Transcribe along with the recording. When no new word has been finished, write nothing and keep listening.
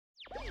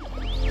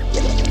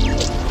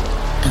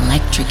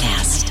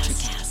NutraCast.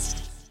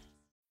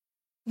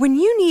 When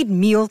you need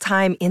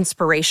mealtime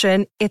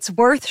inspiration, it's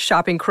worth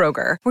shopping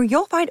Kroger, where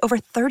you'll find over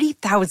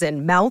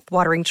 30,000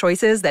 mouth-watering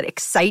choices that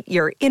excite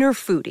your inner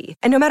foodie.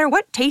 And no matter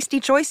what tasty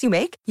choice you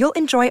make, you'll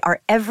enjoy our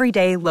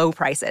everyday low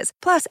prices,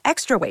 plus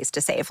extra ways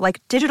to save,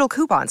 like digital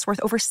coupons worth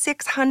over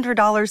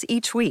 $600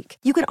 each week.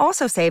 You can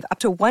also save up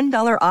to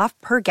 $1 off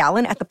per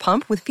gallon at the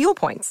pump with fuel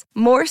points.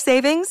 More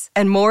savings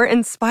and more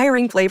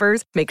inspiring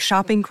flavors make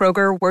shopping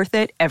Kroger worth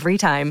it every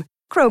time.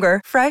 Kroger,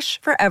 fresh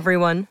for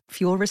everyone.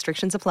 Fuel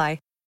restrictions apply.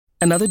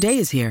 Another day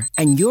is here,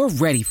 and you're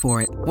ready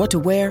for it. What to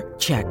wear?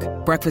 Check.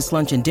 Breakfast,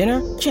 lunch, and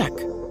dinner? Check.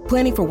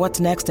 Planning for what's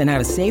next and how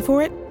to save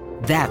for it?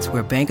 That's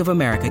where Bank of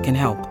America can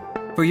help.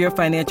 For your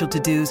financial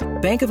to-dos,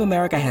 Bank of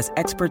America has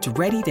experts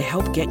ready to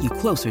help get you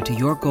closer to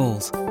your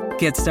goals.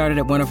 Get started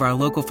at one of our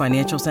local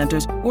financial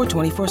centers or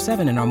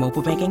 24/7 in our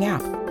mobile banking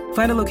app.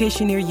 Find a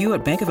location near you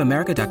at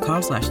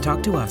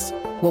bankofamerica.com/talktous.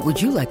 What would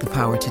you like the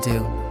power to do?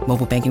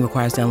 Mobile banking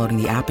requires downloading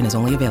the app and is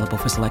only available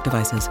for select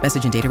devices.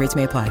 Message and data rates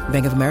may apply.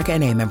 Bank of America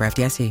NA, member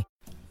FDIC.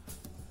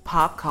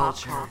 Pop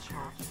culture,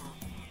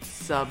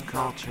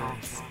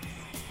 subcultures,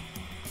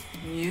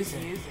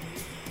 music,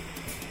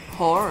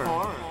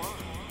 horror,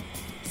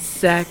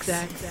 sex,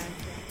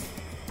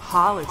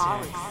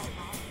 politics,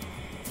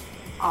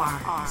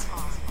 art,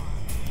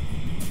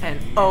 and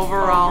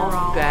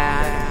overall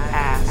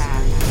badass.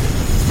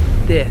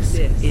 This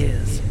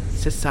is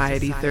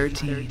Society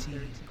 13,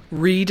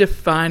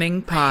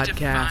 redefining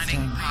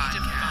podcasting.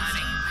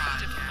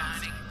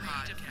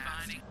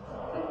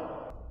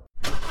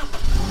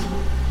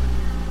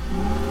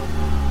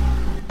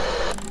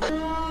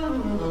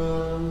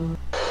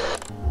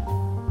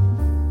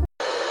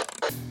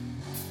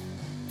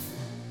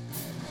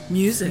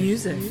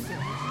 Music.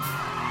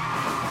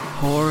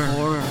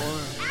 Horror.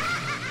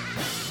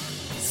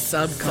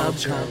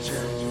 Subculture.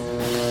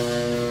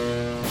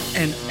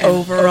 And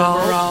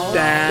overall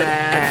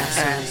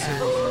badass.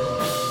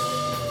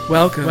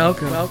 Welcome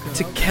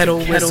to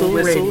Kettle Whistle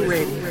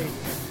Radio.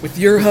 With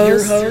your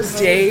hosts,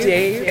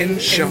 Dave and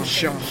Sean.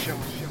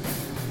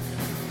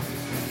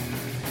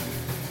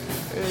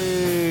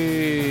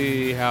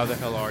 Hey, how the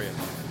hell are you?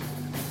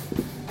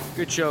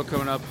 Good show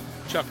coming up,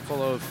 chock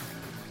full of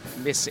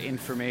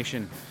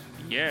misinformation.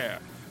 Yeah,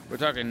 we're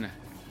talking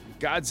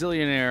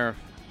Godzillionaire,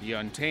 The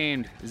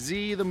Untamed,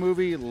 Z the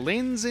movie,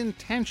 Lynn's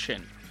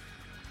Intention,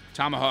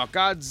 Tomahawk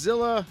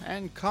Godzilla,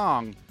 and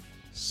Kong.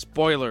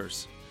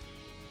 Spoilers.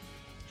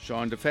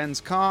 Sean defends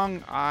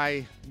Kong,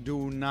 I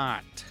do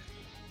not.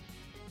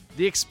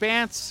 The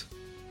Expanse,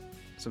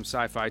 some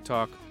sci-fi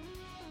talk,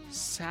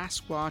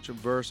 Sasquatch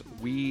vs.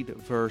 Weed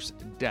vs.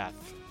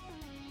 Death.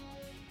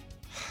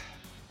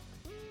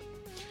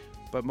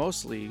 But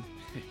mostly,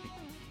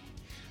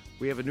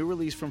 we have a new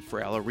release from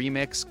Frail, a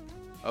remix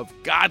of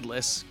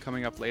Godless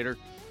coming up later,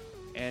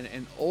 and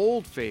an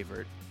old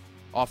favorite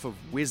off of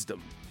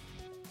Wisdom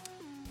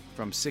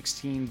from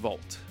 16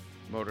 Volt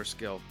Motor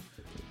Skill.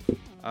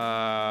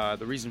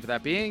 The reason for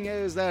that being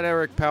is that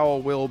Eric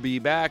Powell will be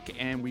back,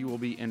 and we will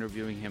be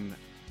interviewing him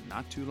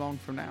not too long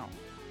from now.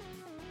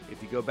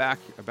 If you go back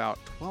about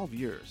 12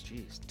 years,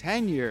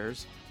 10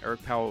 years,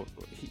 Eric Powell,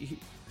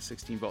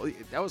 16 Volt,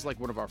 that was like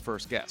one of our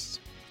first guests.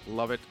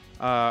 Love it.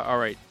 All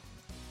right.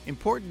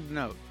 Important to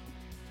note,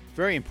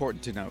 very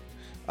important to note,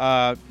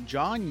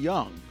 John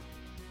Young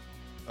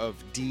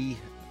of D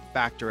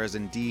Factor, as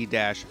in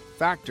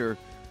D-Factor,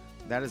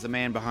 that is the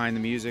man behind the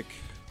music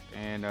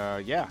and,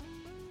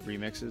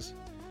 remixes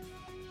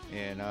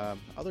and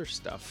other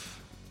stuff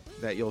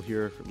that you'll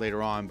hear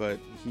later on, but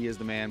he is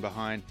the man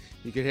behind.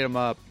 You can hit him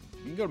up.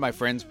 You can go to my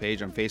friend's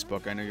page on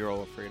Facebook. I know you're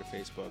all afraid of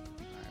Facebook.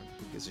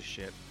 Who gives a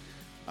shit?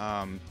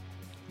 John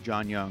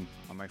Young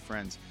on my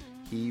friends.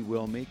 He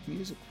will make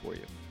music for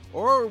you.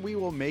 Or we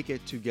will make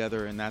it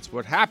together, and that's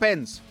what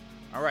happens.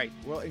 All right,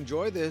 well,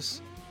 enjoy this,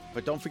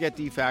 but don't forget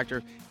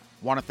D-Factor.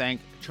 Want to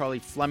thank Charlie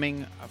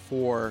Fleming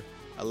for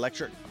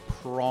Electric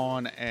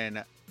Prawn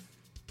and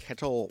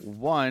Kettle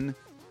One.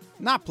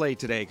 Not played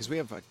today because we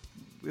have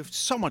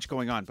so much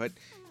going on, but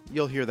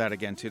you'll hear that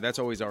again, too. That's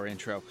always our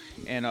intro.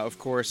 And, of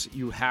course,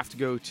 you have to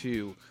go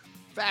to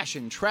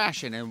Fashion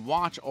Trashin' and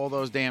watch all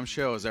those damn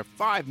shows. They're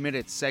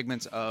 5-minute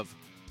segments of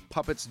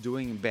puppets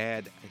doing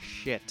bad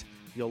shit.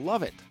 You'll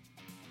love it.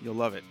 You'll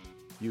love it.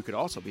 You could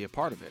also be a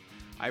part of it.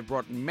 I've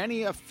brought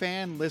many a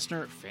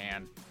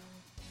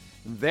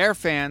their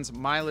fans,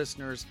 my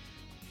listeners,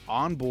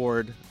 on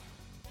board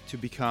to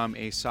become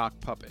a sock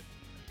puppet.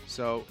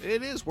 So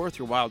it is worth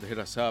your while to hit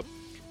us up.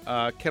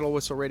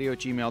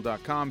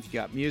 kettlewhistleradio@gmail.com if you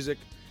got music.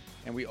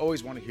 And we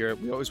always want to hear it.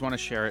 We always want to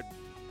share it.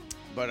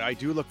 But I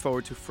do look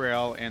forward to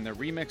Frail and the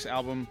remix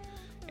album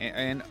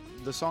and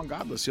the song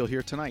Godless you'll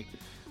hear tonight.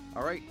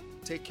 All right.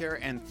 Take care,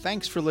 and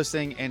thanks for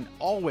listening. And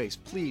always,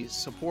 please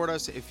support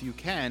us if you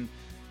can.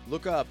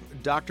 Look up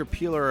Dr.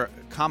 Peeler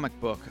comic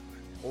book,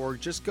 or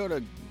just go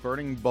to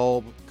Burning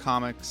Bulb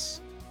Comics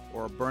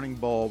or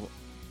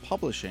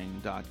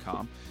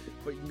burningbulbpublishing.com.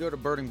 But you can go to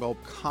Burning Bulb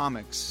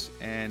Comics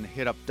and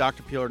hit up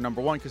Dr. Peeler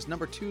 #1, because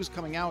 #2 is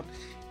coming out.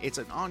 It's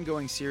an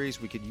ongoing series.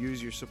 We could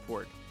use your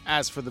support.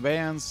 As for the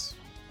bands,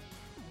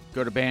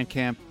 go to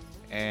Bandcamp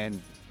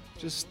and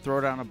just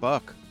throw down a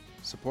buck.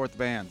 Support the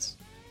bands.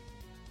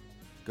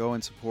 Go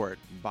and support.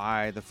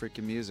 Buy the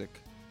freaking music.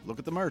 Look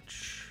at the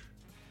merch.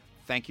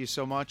 Thank you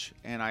so much,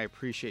 and I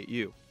appreciate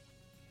you.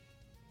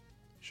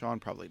 Sean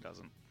probably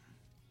doesn't.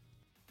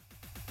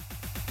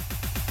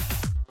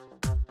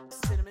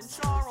 Cinnamon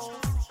Charles.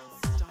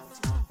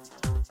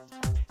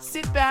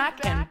 Sit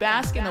back and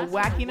bask in the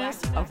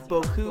wackiness of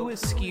Boku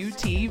Askew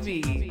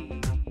TV.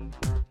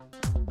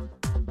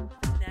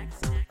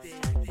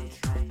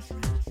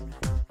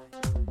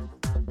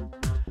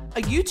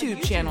 A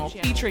YouTube channel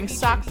featuring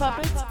sock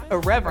puppets,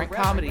 irreverent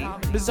comedy,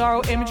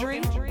 bizarro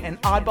imagery,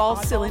 and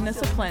oddball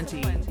silliness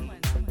aplenty.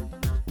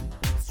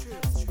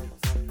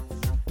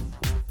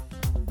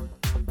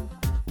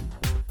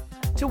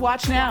 To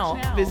watch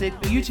now, visit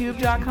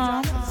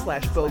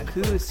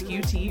youtube.com/Boku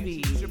Askew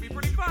TV. Should be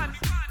pretty fun.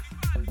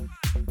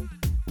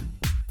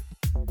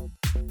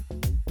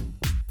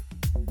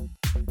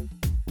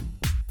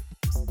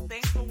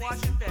 Thanks for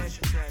watching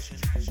Fashion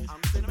Session.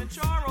 I'm Cinnamon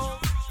Charles.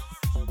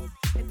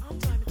 And I'm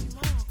Diamond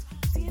Mom.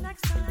 See you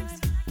next time.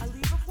 I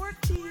leave of work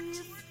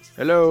cheese.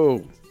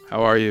 Hello.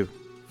 How are you,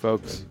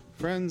 folks?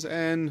 Friends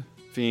and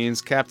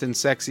fiends. Captain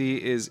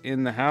Sexy is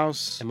in the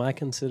house. Am I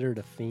considered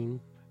a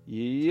fiend?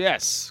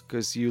 Yes,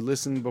 because you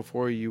listened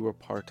before you were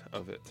part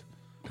of it.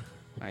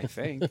 I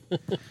think.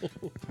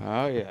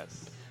 Oh,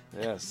 yes.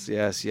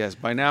 Yes.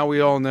 By now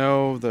we all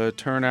know the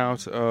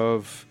turnout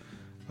of,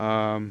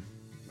 I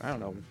don't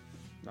know,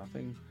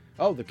 nothing.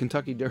 Oh, the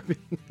Kentucky Derby.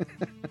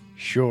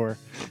 Sure.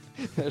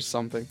 There's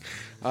something.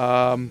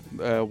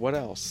 What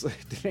else?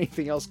 Did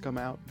anything else come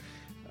out?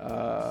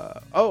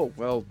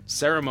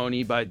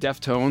 Ceremony by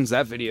Deftones,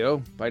 that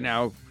video. By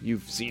now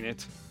you've seen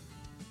it.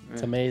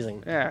 It's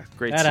amazing. Yeah,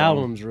 great That song.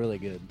 album's really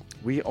good.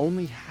 We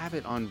only have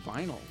it on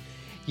vinyl.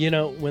 You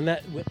know,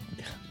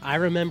 I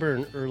remember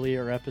an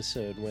earlier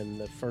episode when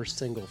the first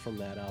single from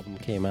that album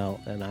came out,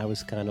 and I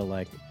was kind of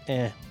like,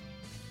 it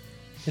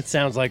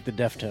sounds like the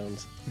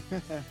Deftones.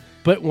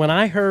 But when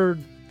I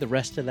heard the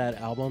rest of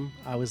that album,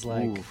 I was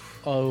like,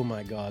 Oof. oh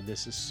my God,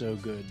 this is so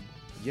good.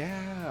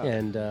 Yeah.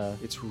 And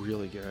it's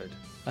really good.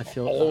 I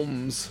feel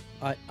Ohms.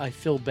 I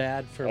feel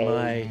bad for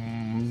my...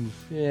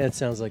 Yeah, it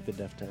sounds like the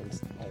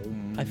Deftones.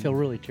 I feel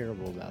really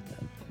terrible about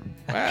that.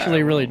 I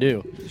actually really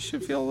do. You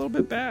should feel a little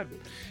bit bad.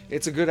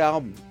 It's a good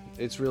album.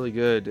 It's really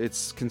good.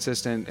 It's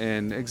consistent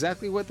and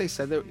exactly what they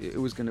said that it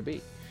was going to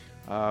be.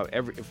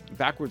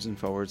 Backwards and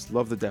forwards.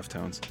 Love the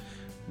Deftones.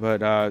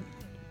 But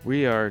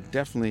we are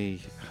definitely...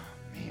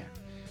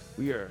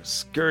 we are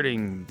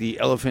skirting the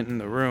elephant in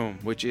the room,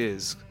 which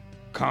is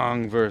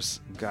Kong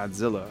vs.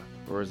 Godzilla.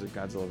 Or is it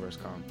Godzilla vs.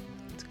 Kong?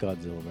 It's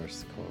Godzilla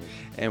vs. Kong.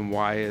 And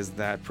why is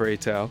that, pray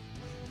tell?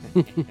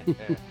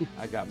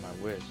 I got my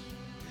wish.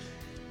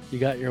 You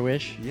got your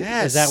wish?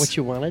 Yes. Is that what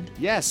you wanted?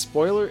 Yes.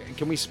 Spoiler.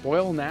 Can we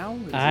spoil now?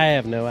 I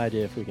have no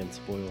idea if we can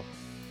spoil.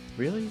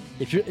 Really?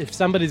 If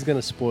somebody's going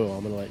to spoil,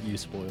 I'm going to let you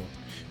spoil.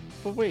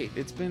 But wait,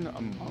 it's been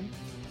a month?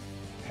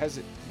 Has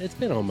it? It's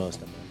been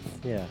almost a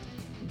month. Yeah.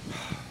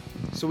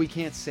 So we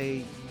can't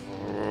say...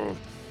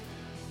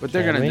 But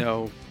they're Can going to we?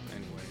 know.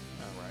 Anyway,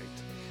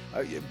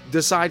 all right.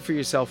 Decide for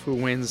yourself who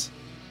wins.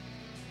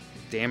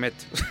 Damn it.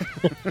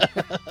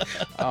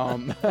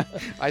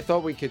 I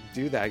thought we could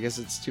do that. I guess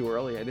it's too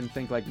early. I didn't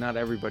think, like, not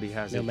everybody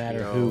has No HBO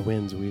matter who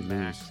wins, we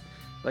Max. lose.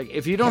 Like,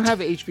 if you don't have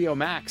HBO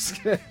Max...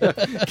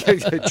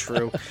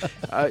 True.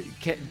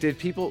 Did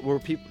people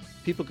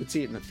could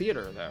see it in the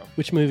theater, though?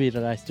 Which movie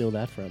did I steal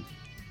that from?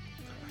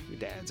 Your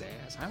dad's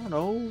ass. I don't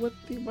know. What?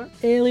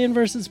 Alien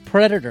versus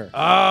Predator.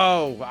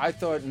 Oh, I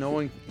thought no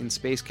one in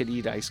space could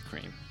eat ice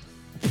cream.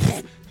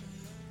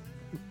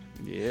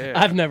 Yeah.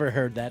 I've never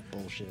heard that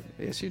bullshit.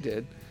 Yes, you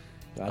did.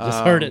 I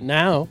just heard it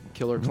now.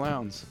 Killer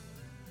Clowns.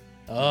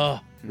 Oh,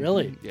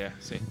 really? Yeah,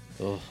 see.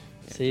 Oh.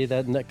 See,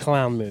 that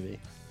clown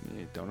movie.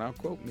 Yeah, don't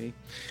outquote me.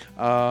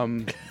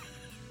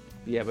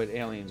 Yeah, but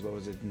aliens, what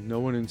was it? No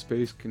one in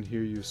space can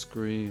hear you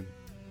scream.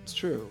 It's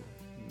true.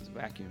 It's a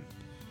vacuum.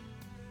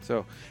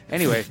 So,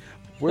 anyway,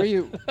 what are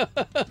you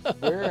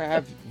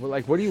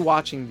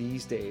watching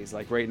these days,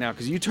 like right now?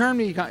 Because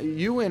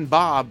you and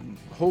Bob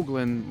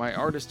Hoagland, my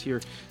artist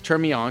here,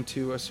 turned me on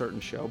to a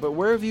certain show. But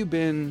where have you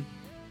been?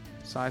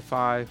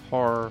 Sci-fi,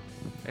 horror,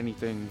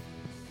 anything?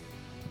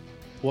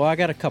 Well, I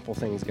got a couple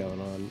things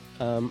going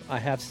on. I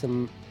have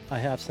some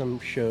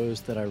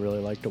shows that I really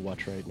like to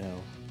watch right now.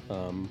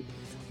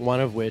 One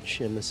of which,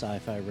 in the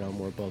sci-fi realm,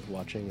 we're both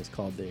watching, is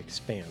called The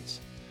Expanse,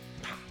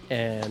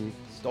 and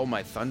Stole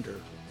my thunder.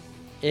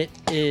 it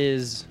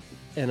is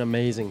an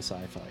amazing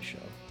sci-fi show.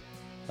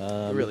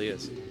 It really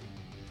is.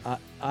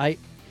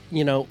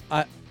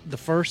 The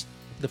first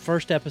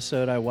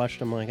episode I watched,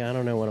 I'm like, I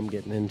don't know what I'm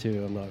getting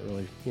into. I'm not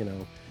really,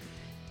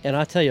 And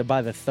I tell you,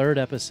 by the third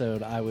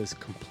episode, I was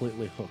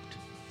completely hooked,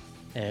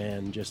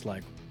 and just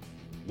like,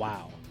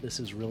 wow, this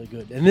is really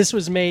good. And this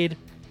was made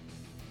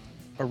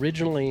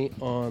originally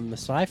on the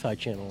Sci-Fi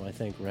Channel, I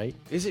think, right?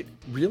 Is it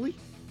really?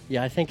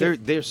 Yeah, I think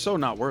They're so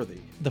not worthy.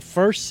 the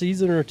first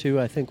season or two,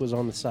 I think, was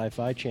on the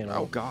Sci-Fi Channel.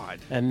 Oh God.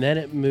 And then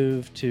it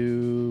moved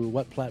to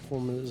what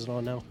platform is it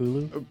on now?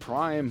 Hulu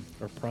Prime.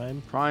 or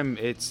Prime? Prime.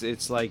 It's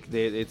like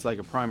it's like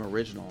a Prime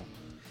original.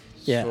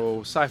 Yeah. So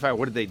Sci-Fi,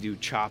 what did they do?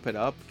 Chop it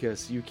up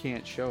because you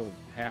can't show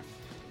half.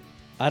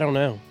 I don't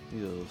know.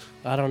 Ugh.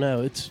 I don't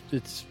know. It's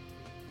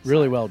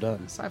really well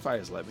done. Sci-Fi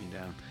has let me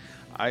down.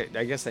 I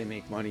guess they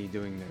make money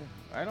doing their.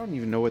 I don't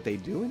even know what they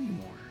do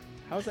anymore.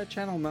 How's that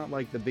channel not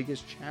like the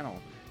biggest channel?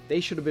 They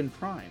should have been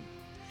Prime.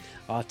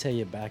 I'll tell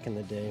you, back in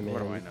the day, man.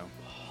 What do I know?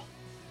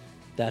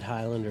 That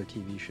Highlander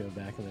TV show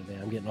back in the day.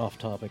 I'm getting off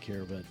topic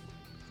here, but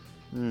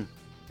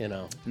you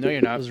know, No,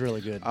 you're not. It was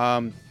really good.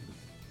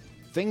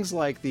 Things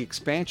like the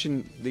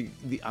expansion,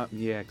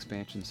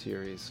 expansion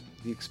series,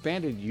 the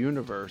expanded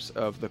universe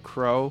of The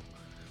Crow,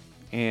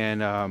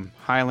 and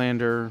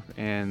Highlander,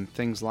 and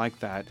things like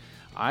that.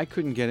 I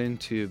couldn't get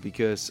into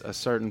because a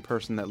certain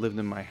person that lived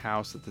in my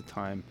house at the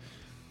time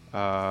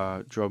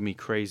drove me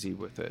crazy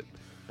with it.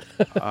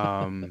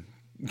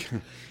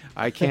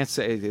 I can't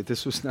say that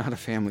this was not a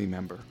family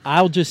member.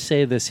 I'll just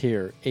say this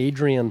here: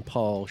 Adrian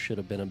Paul should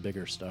have been a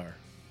bigger star,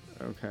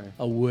 Okay.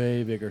 a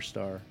way bigger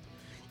star,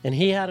 and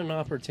he had an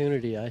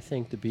opportunity, I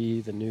think, to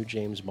be the new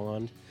James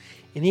Bond,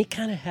 and he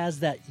kind of has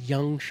that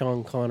young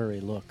Sean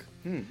Connery look.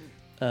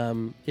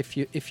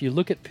 If you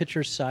look at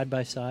pictures side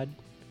by side,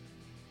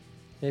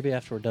 maybe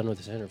after we're done with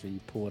this interview, you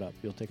pull it up,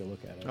 you'll take a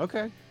look at it.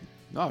 Okay.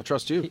 No, I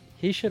trust you.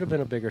 He should have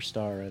been a bigger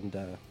star, and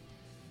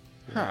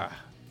Huh.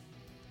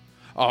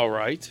 All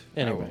right.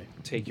 Anyway. I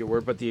will take your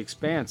word, but The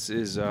Expanse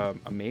is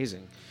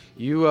amazing.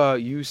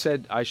 You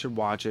said I should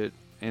watch it,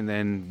 and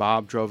then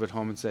Bob drove it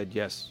home and said,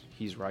 yes,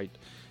 he's right.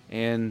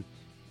 And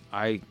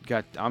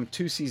I'm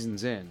 2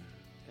 seasons in,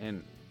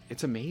 and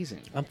it's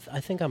amazing. I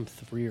think I'm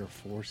 3 or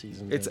 4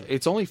 seasons. in.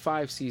 It's only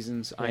 5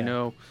 seasons. I Yeah.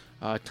 know.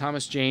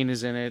 Thomas Jane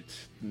is in it.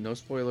 No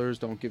spoilers.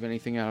 Don't give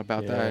anything out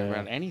about that, Yeah.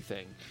 about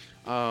anything.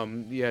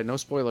 No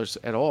spoilers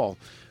at all,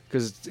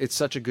 because it's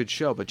such a good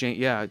show. But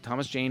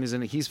Thomas Jane is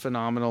in it. He's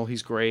phenomenal.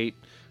 He's great.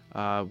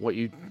 What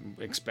you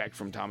expect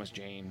from Thomas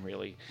Jane,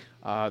 really.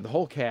 The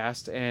whole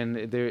cast, and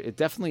it's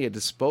definitely a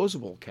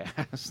disposable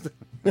cast.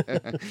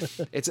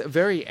 It's a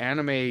very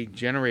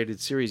anime-generated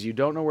series. You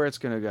don't know where it's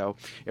going to go.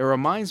 It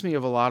reminds me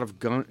of a lot of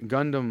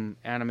Gundam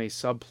anime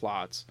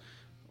subplots,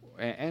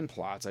 and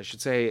plots, I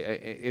should say.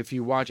 If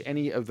you watch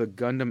any of the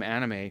Gundam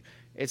anime,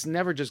 it's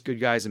never just good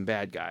guys and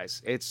bad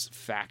guys. It's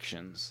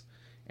factions.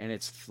 And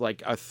it's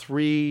like a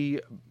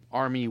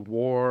 3-army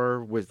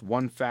war with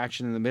one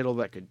faction in the middle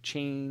that could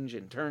change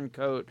and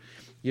turncoat.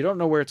 You don't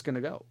know where it's going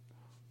to go.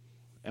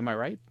 Am I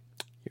right?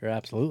 You're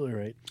absolutely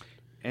right.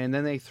 And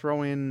then they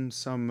throw in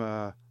some,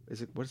 what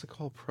is it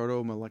called?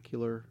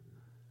 Proto-molecular?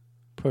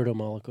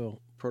 Proto-molecule.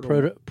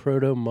 Proto-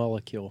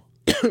 Proto-molecule.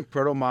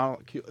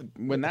 Proto-molecule.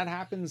 When that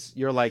happens,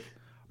 you're like,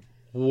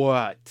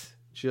 what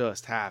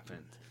just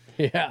happened?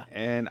 Yeah.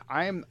 And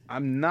I'm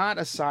not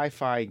a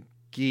sci-fi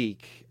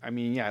geek. I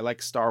mean, I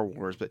like Star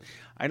Wars, but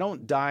I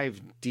don't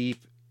dive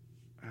deep.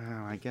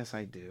 Oh, I guess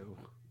I do.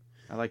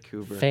 I like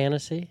Kubrick.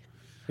 Fantasy?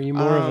 Are you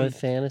more of a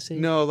fantasy?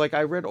 No, like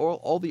I read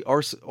all the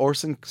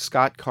Orson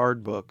Scott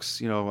Card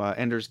books,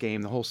 Ender's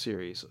Game, the whole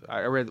series.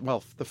 I read,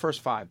 the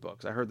first 5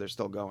 books. I heard they're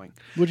still going.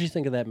 What did you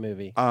think of that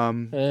movie? I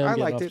getting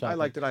liked off it. I topic.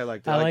 liked it. I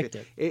liked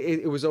it.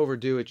 It was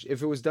overdue.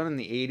 If it was done in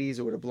the 80s,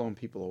 it would have blown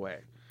people away.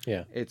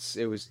 Yeah.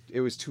 It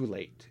was too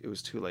late. It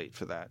was too late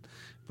for that.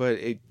 But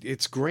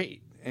it's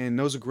great, and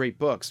those are great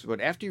books.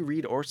 But after you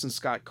read Orson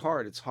Scott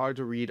Card, it's hard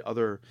to read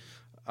other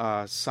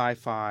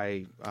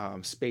sci-fi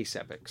space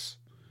epics.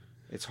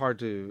 It's hard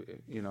to,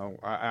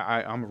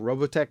 I'm a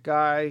Robotech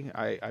guy.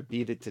 I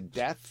beat it to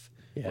death.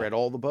 Yeah. Read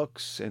all the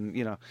books,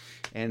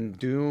 and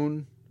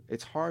Dune.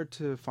 It's hard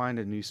to find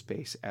a new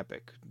space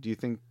epic. Do you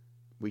think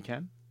we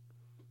can?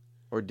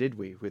 Or did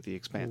we with The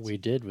Expanse? We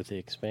did with The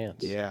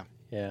Expanse. Yeah.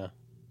 Yeah.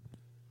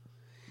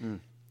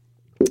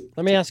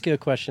 Let me ask you a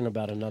question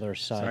about another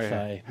sci-fi Sorry,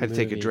 I had to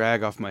take a movie.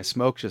 drag off my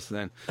smoke just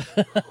then.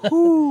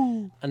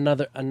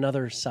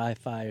 Another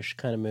sci-fi-ish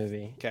kind of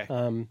movie.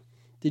 Okay.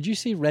 Did you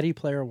see Ready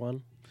Player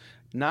One?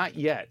 Not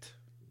yet.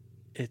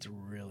 It's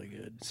really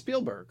good.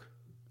 Spielberg.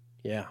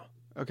 Yeah.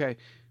 Okay.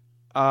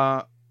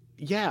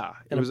 Yeah.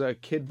 It was a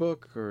kid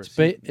book or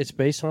It's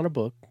based on a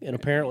book, and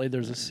apparently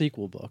there's a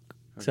sequel book.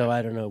 So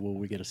I don't know, will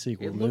we get a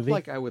sequel it looked movie?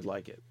 like I would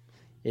like it.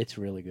 It's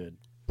really good.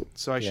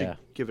 So I should Yeah.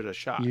 give it a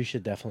shot. You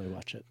should definitely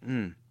watch it.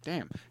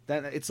 Damn.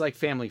 It's like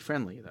family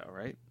friendly though,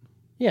 right?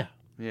 Yeah.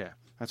 Yeah.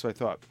 That's what I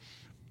thought.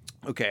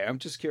 Okay, I'm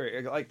just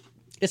curious. Like,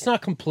 It's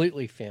not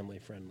completely family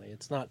friendly.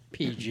 It's not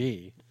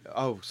PG.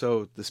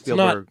 so the It's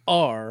Spielberg. not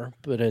R,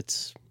 but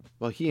it's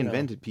Well, he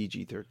invented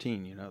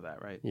PG-13. You know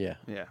that, right? yeah.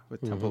 Yeah.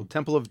 With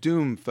Temple of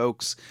Doom,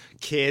 folks,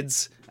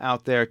 kids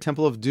out there.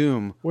 Temple of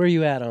Doom. Where are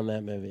you at on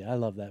that movie? I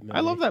love that movie. I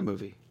love that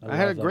movie. I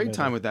had a love that great movie.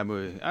 time with that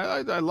movie.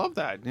 I love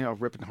that.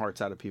 Ripping hearts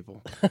out of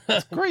people.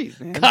 It's great,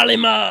 man.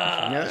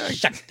 Kalima! Yeah.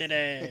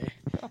 Shaktide!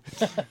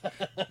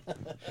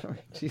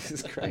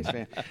 Jesus Christ,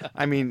 man.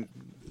 I mean,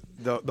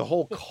 the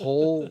whole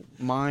coal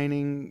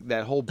mining,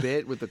 that whole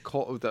bit with the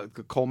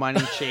coal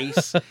mining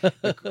chase.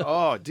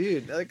 Oh,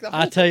 dude! Like the whole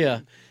I tell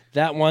you,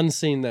 that one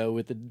scene though,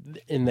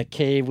 in the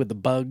cave with the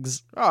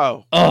bugs.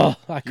 Oh,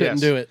 I couldn't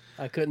yes. do it.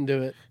 I couldn't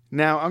do it.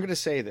 Now I'm gonna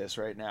say this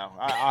right now.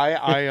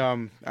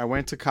 I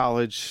went to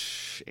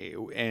college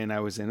and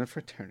I was in a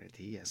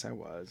fraternity. Yes, I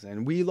was,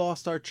 and we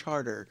lost our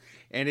charter,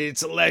 and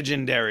it's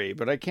legendary.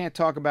 But I can't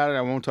talk about it.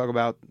 I won't talk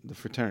about the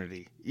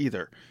fraternity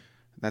either.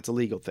 That's a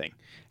legal thing.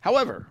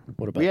 However,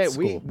 What about the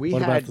school?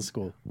 What about the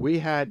school? We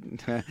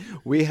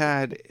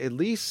had at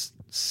least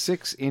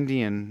 6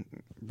 Indian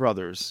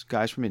brothers,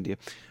 guys from India,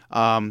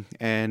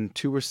 and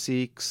 2 were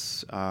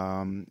Sikhs,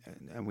 and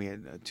we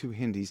had 2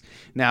 Hindis.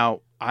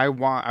 Now, I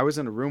was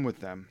in a room with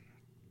them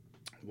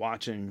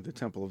watching the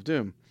Temple of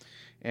Doom,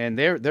 and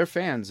they're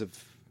fans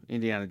of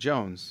Indiana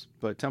Jones,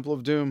 but Temple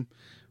of Doom,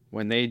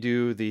 when they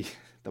do the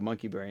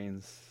monkey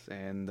brains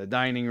and the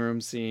dining room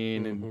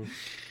scene, and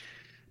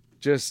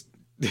just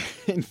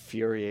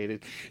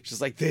infuriated, just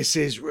like, this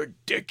is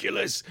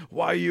ridiculous,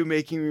 why are you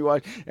making me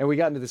watch? And we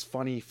got into this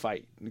funny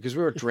fight because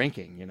we were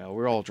drinking, we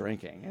were all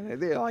drinking,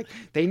 and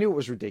they knew it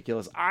was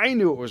ridiculous, I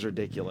knew it was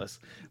ridiculous,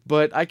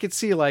 but I could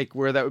see like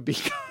where that would be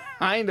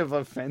kind of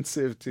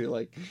offensive to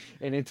like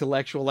an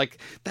intellectual, like,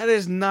 that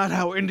is not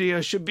how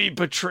India should be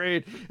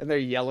portrayed, and they're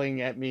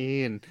yelling at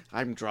me and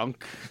I'm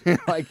drunk.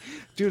 Like,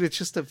 dude, it's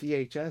just a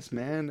VHS,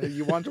 man,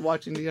 you want to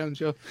watch Indiana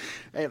Jones?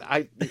 And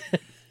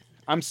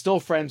I'm still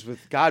friends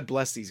with, God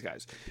bless these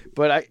guys,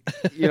 but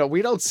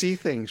we don't see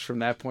things from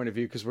that point of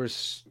view because we're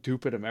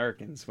stupid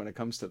Americans when it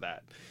comes to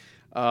that.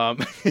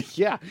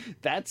 Yeah,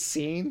 that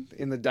scene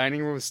in the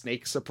dining room with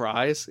Snake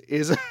Surprise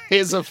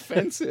is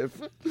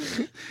offensive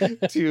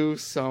to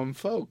some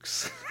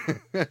folks.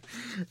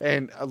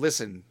 And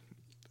listen,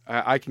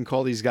 I can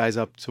call these guys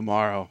up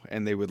tomorrow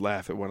and they would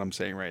laugh at what I'm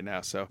saying right now.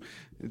 So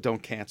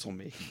don't cancel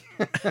me.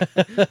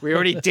 We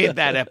already did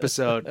that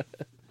episode,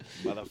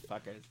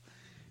 motherfuckers.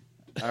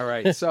 All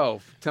right, so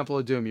Temple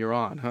of Doom, you're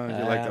on, huh?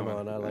 You like that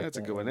one? I like That's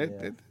a that good one. one,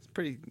 It's yeah. a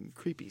pretty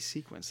creepy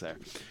sequence there.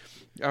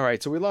 All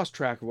right, so we lost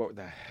track of what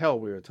the hell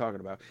we were talking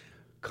about.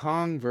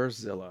 Kong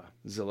versus Zilla.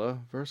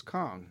 Zilla versus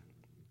Kong.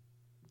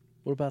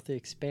 What about The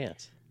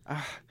Expanse?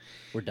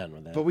 We're done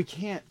with that. But we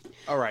can't.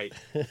 All right.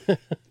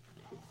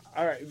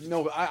 All right.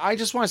 No, I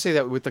just want to say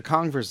that with the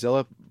Kong versus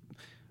Zilla,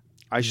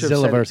 I should have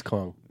Zilla said versus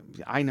Kong.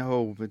 I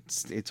know, but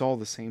it's all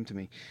the same to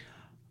me.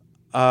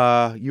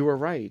 You were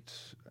right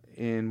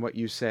in what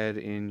you said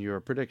in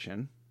your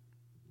prediction.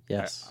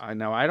 Yes. I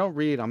know I don't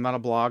read. I'm not a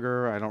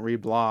blogger. I don't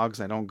read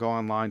blogs. I don't go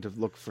online to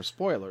look for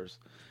spoilers.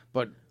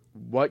 But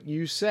what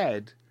you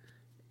said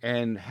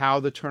and how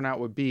the turnout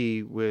would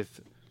be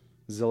with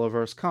Zilla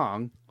vs.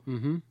 Kong,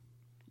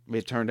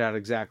 it turned out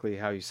exactly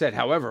how you said.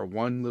 However,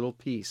 one little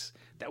piece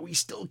that we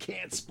still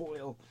can't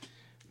spoil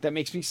that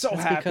makes me so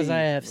That's happy. because I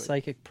have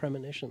psychic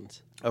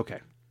premonitions. Okay.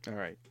 All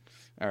right.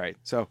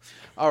 So,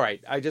 all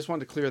right. I just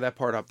wanted to clear that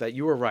part up, that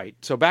you were right.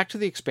 So back to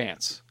The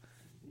Expanse.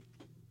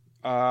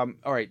 All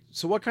right.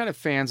 So what kind of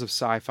fans of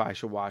sci-fi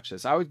should watch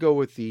this? I would go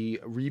with the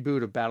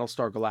reboot of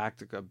Battlestar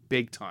Galactica,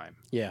 big time.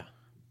 Yeah,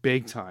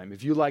 Big time.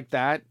 If you like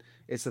that,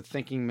 it's a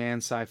thinking man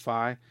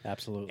sci-fi.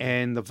 absolutely.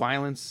 And the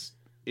violence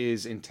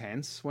is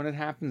intense when it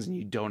happens and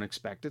you don't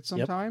expect it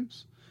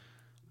sometimes.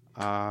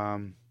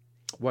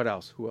 What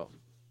else? Who else?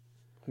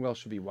 Who else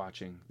should be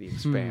watching The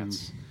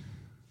Expanse?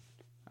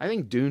 I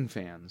think Dune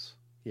fans,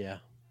 Yeah.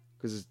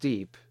 because it's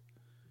deep.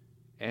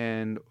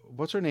 And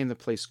what's her name that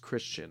plays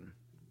Christian?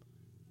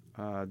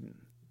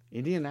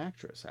 Indian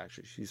actress,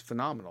 actually. She's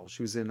phenomenal.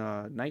 She was in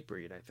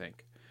Nightbreed, I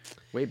think,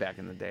 way back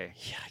in the day.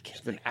 Yeah, I can't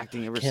She's been think-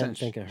 acting ever can't since.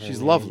 think of her She's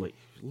name. lovely.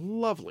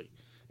 Lovely.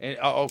 And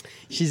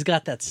She's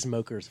got that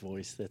smoker's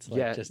voice that's like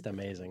Yeah. just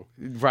amazing.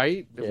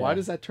 right? Why Yeah.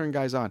 does that turn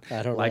guys on?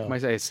 I don't like know.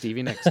 my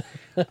Stevie Nicks.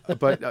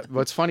 But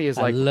what's funny is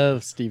I like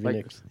love Stevie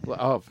Nicks.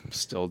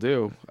 still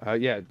do.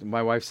 Yeah,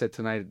 my wife said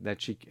tonight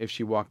that if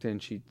she walked in,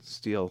 she'd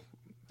steal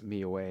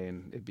me away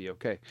and it'd be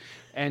okay.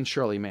 And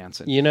Shirley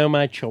Manson. You know,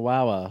 my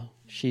Chihuahua,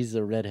 she's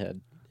a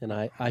redhead, and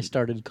I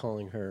started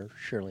calling her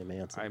Shirley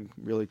Manson. I'm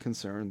really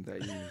concerned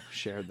that you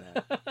shared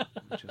that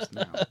just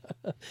now.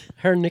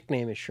 Her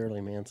nickname is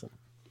Shirley Manson.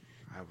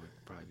 I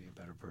would probably be a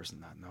better person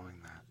not knowing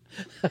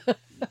that.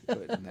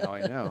 But now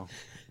I know.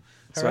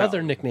 Her So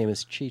other nickname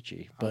is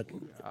Chi-Chi, but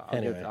I'll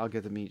anyway. I'll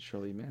get to meet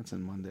Shirley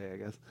Manson one day, I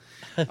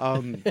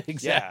guess.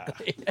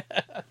 Exactly.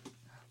 Yeah.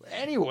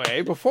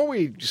 Anyway, before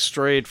we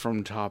strayed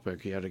from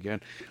topic yet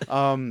again,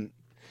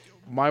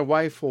 my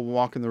wife will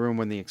walk in the room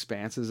when The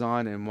Expanse is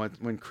on, and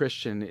when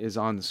Christian is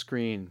on the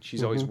screen,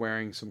 she's always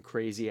wearing some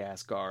crazy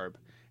ass garb,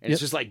 and it's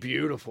just like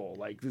beautiful,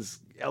 like this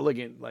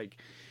elegant, like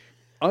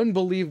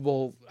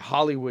unbelievable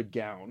Hollywood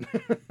gown.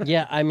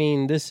 Yeah, I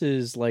mean, this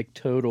is like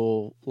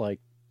total like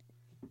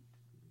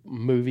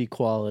movie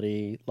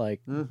quality,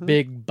 like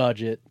big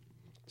budget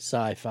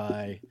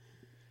sci-fi,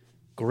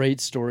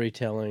 great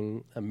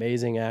storytelling,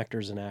 amazing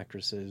actors and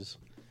actresses.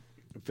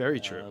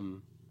 Very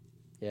true.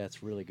 Yeah,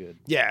 it's really good.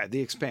 Yeah, The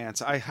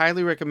Expanse. I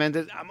highly recommend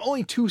it. I'm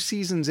only 2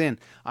 seasons in.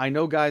 I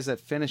know guys that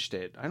finished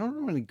it. I don't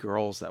know any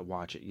girls that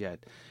watch it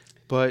yet.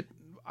 But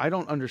I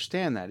don't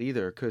understand that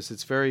either because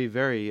it's very,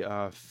 very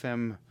what's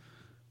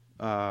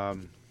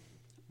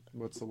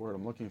the word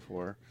I'm looking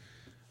for?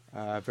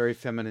 Very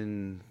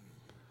feminine.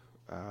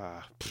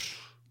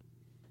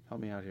 Help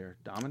me out here.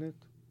 Dominant?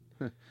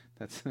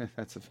 That's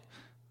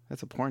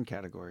a porn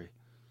category.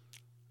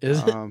 Is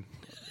it I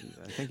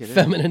think it is.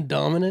 feminine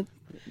dominant?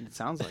 It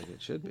sounds like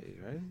it should be,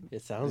 right?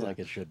 It sounds like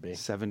it should be.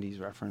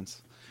 70s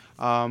reference.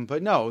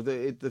 But no,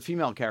 the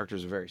female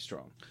characters are very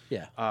strong.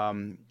 Yeah.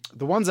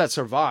 The ones that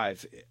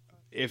survive,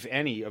 if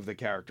any of the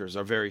characters,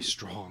 are very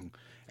strong.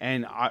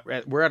 And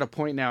we're at a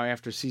point now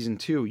after season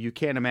 2, you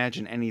can't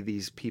imagine any of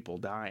these people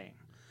dying.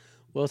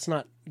 Well, it's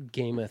not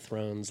Game of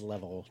Thrones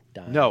level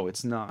dying. No,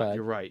 it's not. But,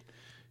 You're right.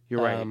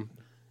 You're right.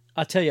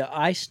 I'll tell you,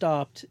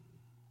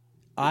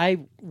 I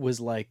was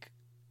like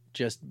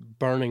just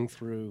burning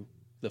through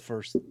the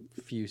first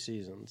few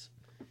seasons.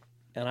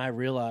 And I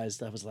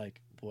realized, I was like,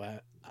 boy,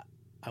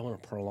 I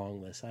want to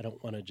prolong this. I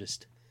don't want to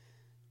just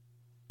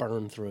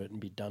burn through it and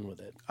be done with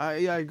it. I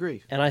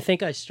agree. And I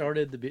think I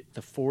started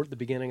the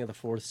beginning of the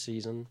 4th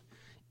season,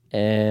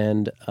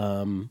 and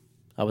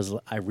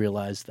I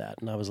realized that,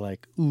 and I was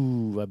like,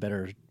 ooh, I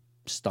better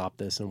stop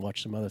this and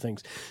watch some other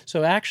things.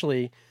 So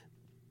actually,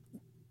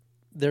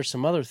 there's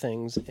some other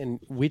things,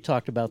 and we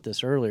talked about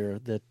this earlier,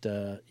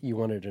 that you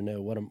wanted to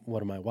know,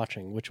 what am I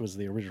watching, which was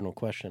the original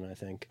question, I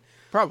think.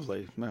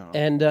 Probably. No.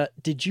 And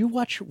did you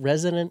watch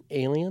Resident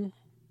Alien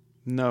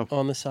No.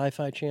 on the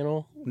Sci-Fi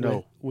Channel?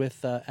 No.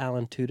 With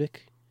Alan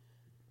Tudyk?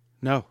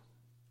 No.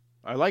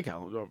 I like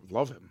Alan. I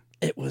love him.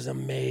 It was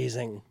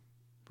amazing.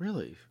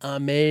 Really?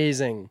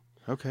 Amazing.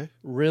 Okay.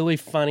 Really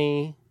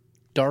funny,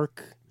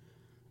 dark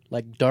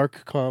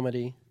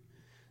comedy.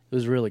 It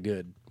was really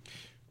good.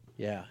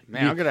 Yeah.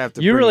 Man, I'm going to have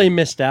to You bring- really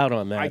missed out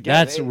on that. I get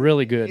That's it.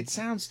 really good. It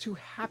sounds too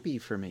happy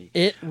for me.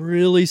 It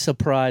really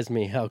surprised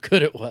me how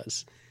good it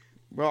was.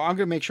 Well, I'm going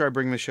to make sure I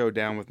bring the show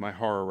down with my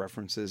horror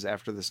references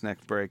after this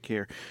next break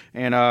here.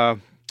 And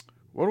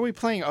what are we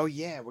playing? Oh,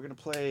 yeah, we're going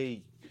to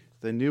play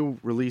the new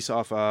release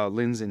off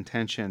Lynn's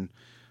Intention.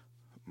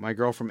 My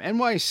girl from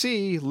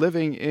NYC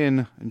living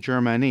in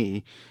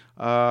Germany.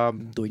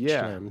 Deutschland.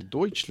 Yeah,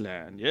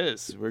 Deutschland,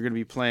 yes. We're going to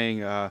be playing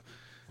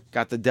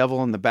Got the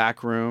Devil in the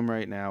Back Room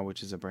right now,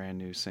 which is a brand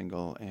new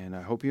single. And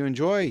I hope you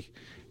enjoy.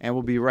 And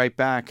we'll be right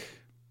back,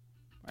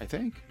 I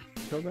think.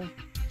 Kobe?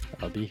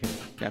 I'll be here.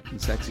 Captain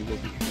Sexy will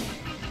be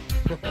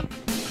here.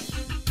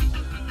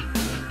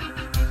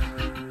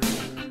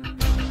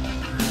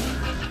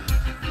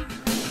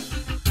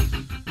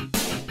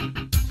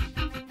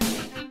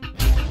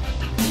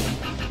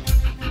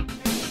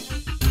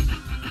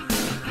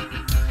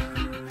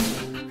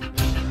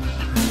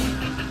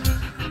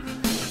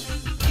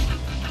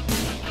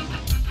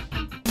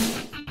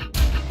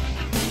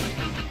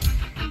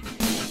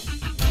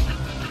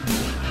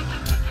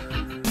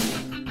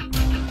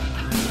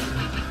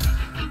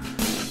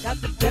 Got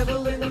the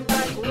devil in the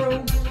back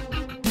room.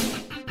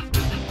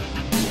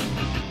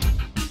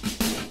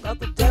 Got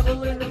the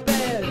devil in the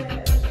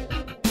bed.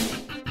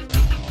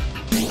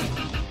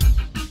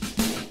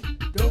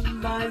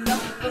 Don't mind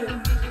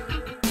nothing.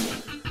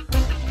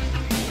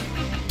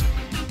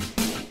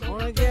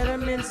 Wanna get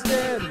him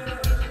instead.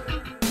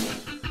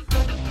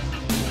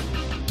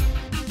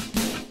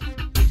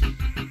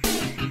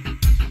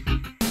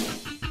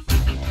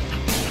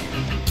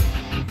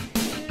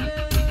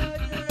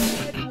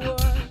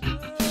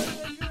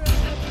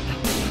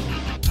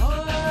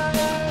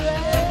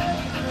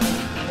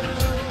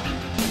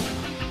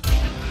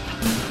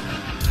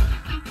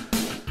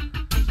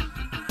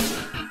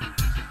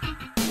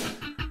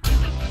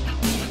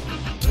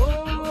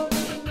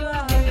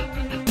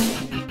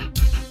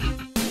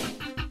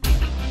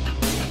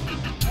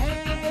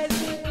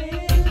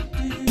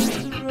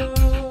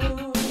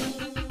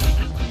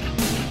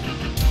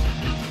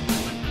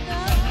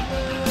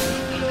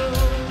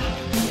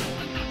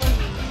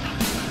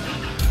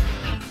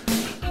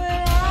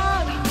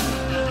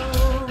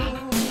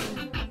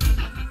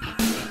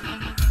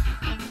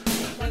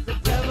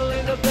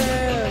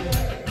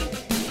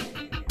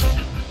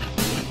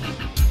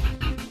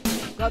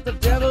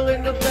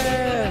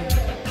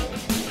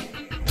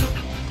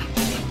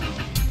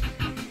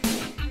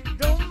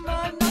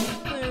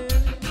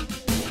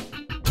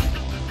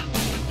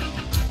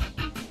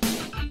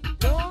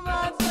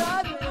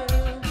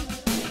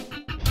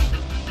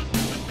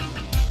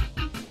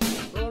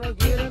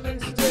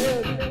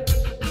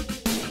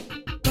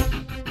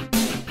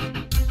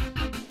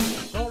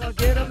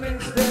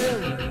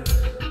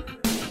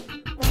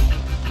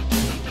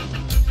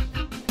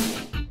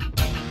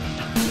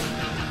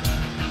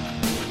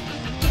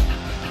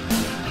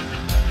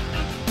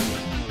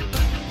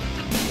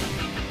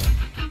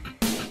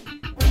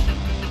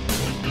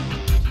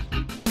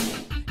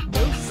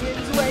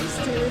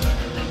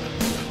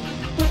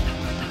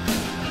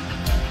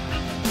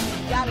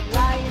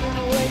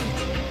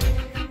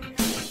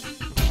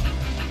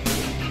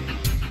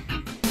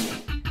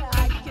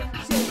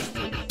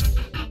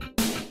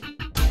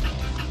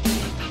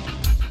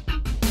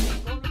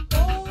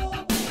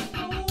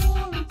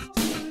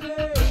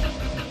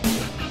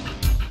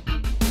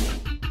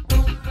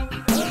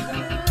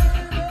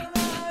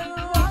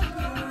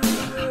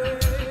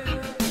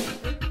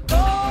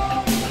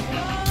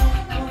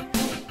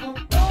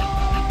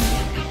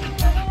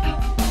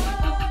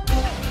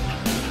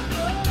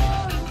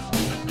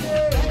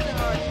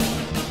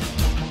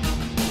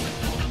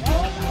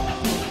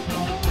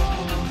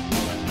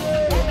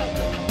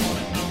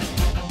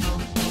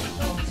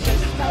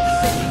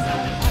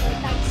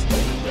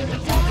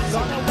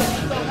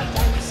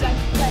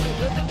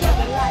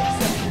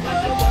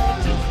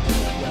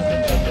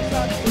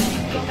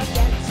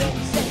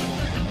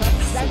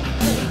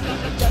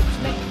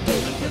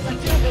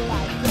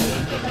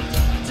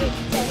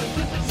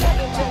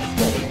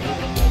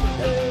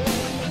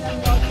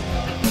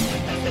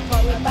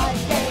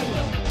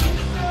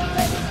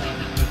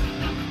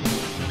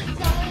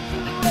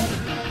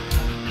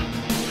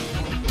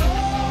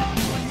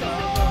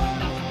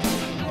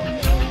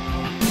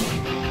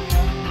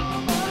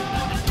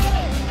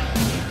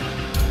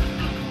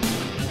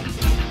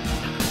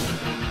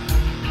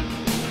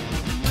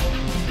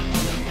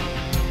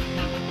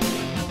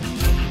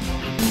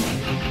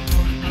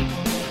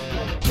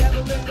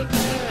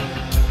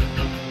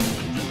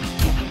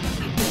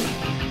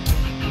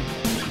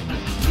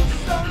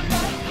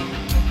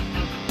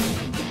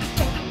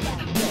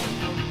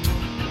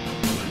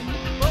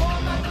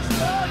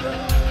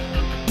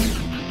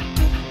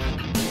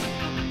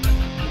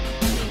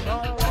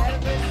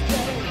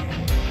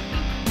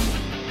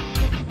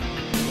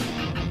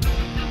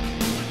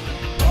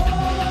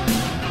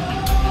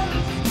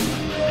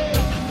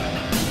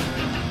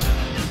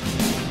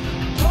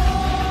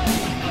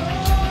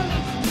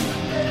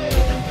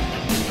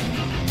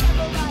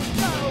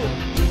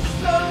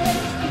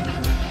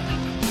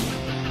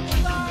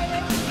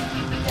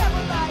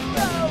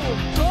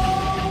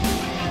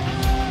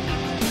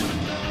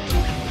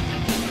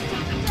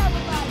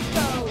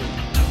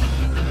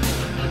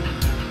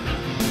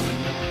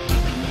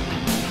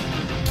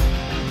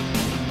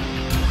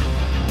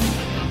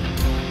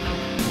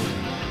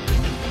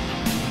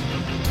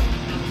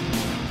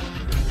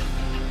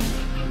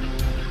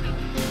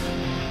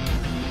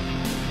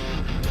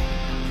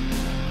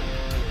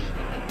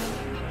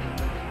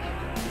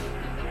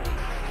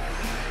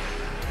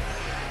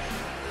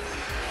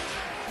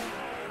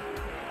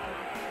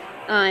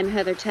 I'm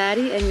Heather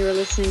Taddy, and you're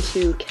listening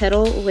to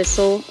Kettle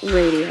Whistle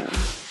Radio.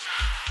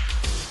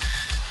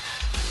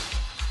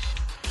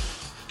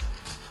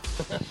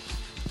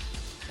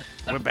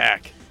 We're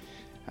back.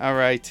 All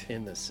right.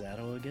 In the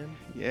saddle again?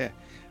 Yeah.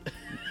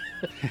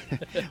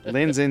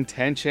 Lynn's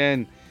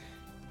intention.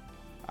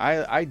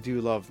 I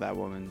do love that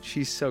woman.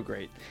 She's so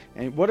great.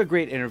 And what a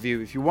great interview.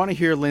 If you want to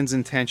hear Lynn's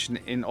intention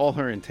in all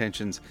her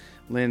intentions,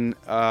 Lynn,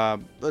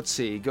 let's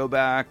see, go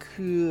back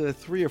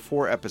 3 or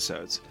 4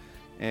 episodes.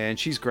 And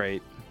she's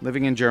great.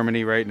 Living in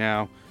Germany right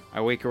now.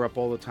 I wake her up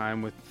all the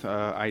time with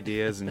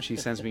ideas, and she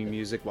sends me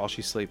music while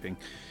she's sleeping.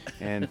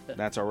 And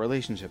that's our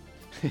relationship.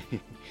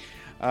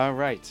 All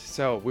right.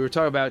 So we were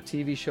talking about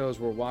TV shows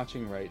we're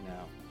watching right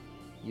now.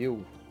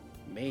 You.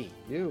 Me.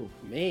 You.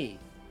 Me.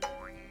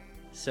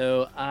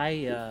 So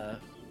I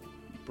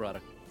brought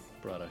a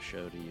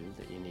show to you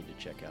that you need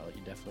to check out.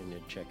 You definitely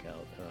need to check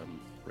out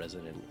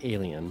Resident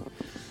Alien.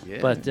 Yeah.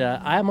 But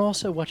I'm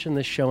also watching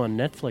this show on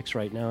Netflix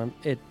right now.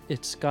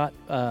 It's got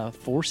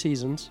 4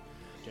 seasons.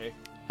 Okay.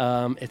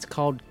 It's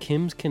called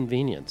Kim's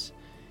Convenience.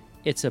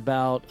 It's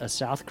about a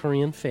South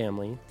Korean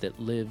family that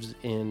lives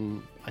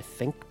in, I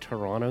think,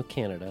 Toronto,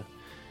 Canada,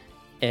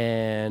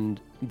 and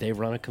they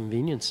run a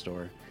convenience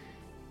store,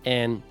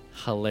 and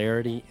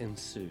hilarity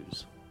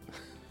ensues.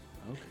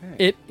 Okay.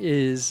 It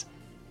is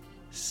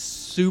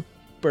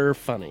super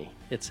funny.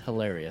 It's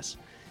hilarious.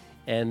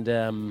 And,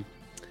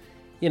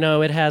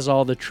 it has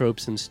all the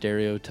tropes and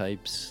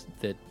stereotypes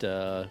that,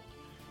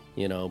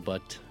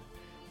 but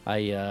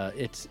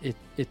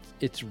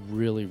it's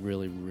really,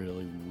 really,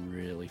 really,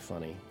 really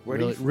funny. Where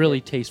do you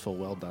really tasteful,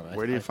 well done.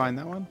 Where do you find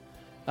that one?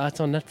 It's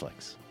on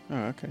Netflix. Oh,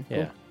 okay.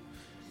 Cool.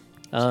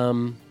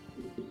 Yeah.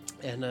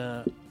 And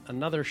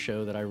another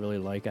show that I really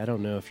like, I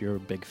don't know if you're a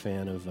big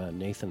fan of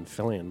Nathan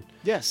Fillion.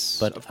 Yes,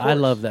 But of I course.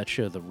 love that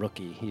show, The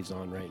Rookie. He's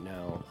on right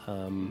now.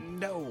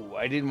 No,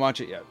 I didn't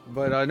watch it yet.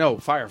 But no,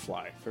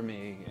 Firefly for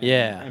me. And,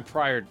 Yeah. And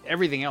prior,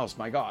 everything else,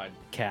 my God.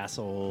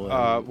 Castle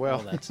and Well,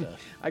 all that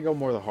stuff. I go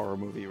more the horror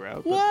movie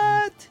route. but-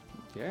 What?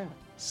 Yeah.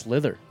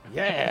 Slither.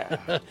 Yeah.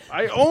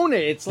 I own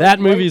it. It's That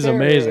like right movie's there.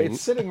 amazing.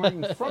 It's sitting right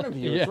in front of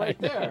you. It's Yeah. right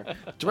there.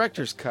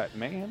 Director's cut,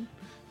 man.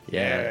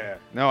 Yeah.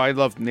 No, I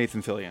love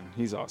Nathan Fillion.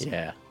 He's awesome.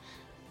 Yeah.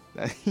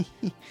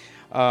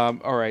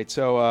 All right,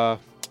 so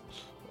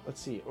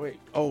let's see. Wait.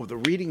 Oh, the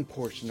reading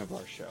portion of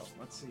our show.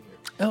 Let's see here.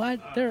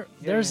 Oh,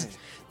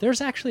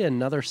 there's actually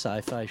another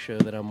sci-fi show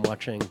that I'm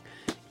watching,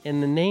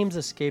 and the name's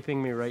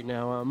escaping me right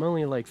now. I'm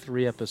only like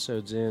 3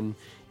 episodes in.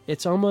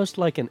 It's almost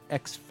like an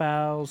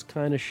X-Files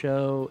kind of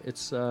show.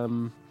 It's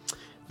the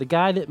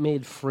guy that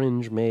made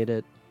Fringe made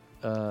it.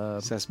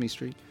 Sesame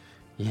Street.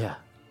 Yeah.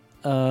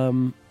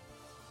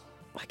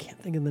 I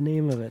can't think of the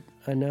name of it.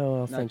 I know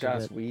I'll Not think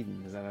Joss of it.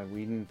 Whedon. Is that a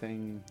Whedon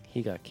thing?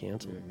 He got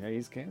canceled. Yeah,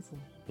 he's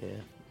canceled. Yeah.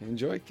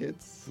 Enjoy,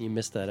 kids. You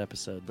missed that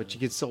episode. But you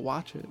can still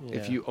watch it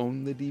if Yeah. you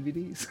own the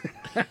DVDs.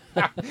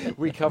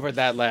 We covered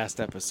that last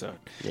episode.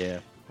 Yeah.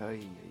 I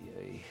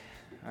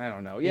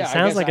don't know. He Yeah, I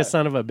sounds guess like a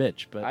son of a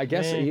bitch, but I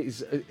guess eh.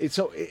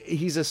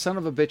 he's a son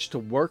of a bitch to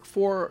work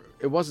for.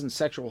 It wasn't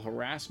sexual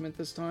harassment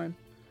this time,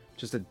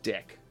 just a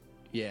dick.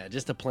 Yeah,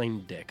 just a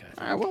plain dick.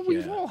 I think. Well,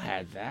 we've Yeah. all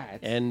had that.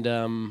 And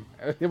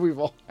We've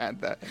all had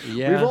that.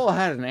 Yeah. We've all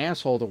had an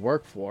asshole to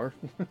work for.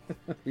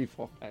 We've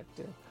all had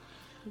to.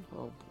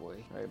 Oh boy.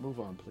 All right, move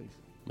on, please.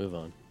 move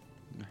on.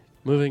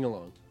 Moving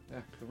along.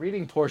 The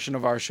reading portion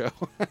of our show.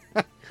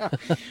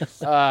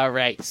 All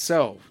right,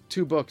 so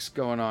 2 books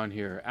going on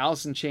here.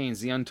 Alice in Chains: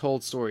 The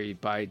Untold Story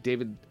by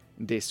David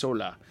De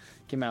Sola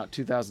came out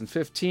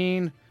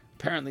 2015.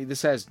 Apparently,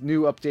 this has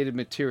new updated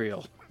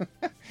material.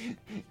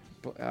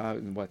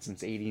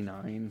 Since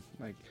 '89?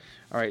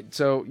 All right.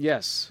 So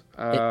yes.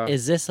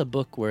 Is this a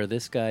book where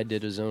this guy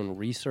did his own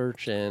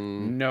research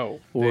and No.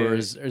 or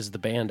is the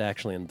band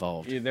actually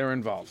involved? Yeah, they're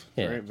involved.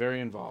 Yeah. Very,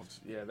 very involved.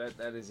 Yeah,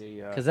 that is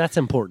a. Because that's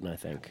important, I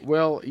think.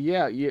 Well,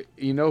 yeah, you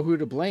know who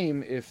to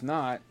blame if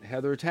not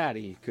Heather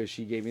Taddy, because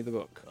she gave me the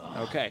book.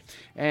 Okay.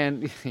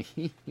 And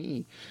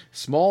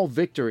Small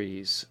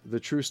Victories,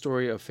 The True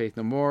Story of Faith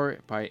No More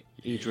by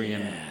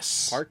Adrian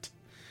Hart.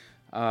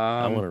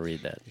 I want to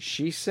read that.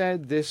 She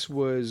said this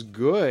was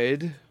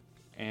good,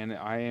 and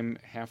I am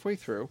halfway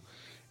through,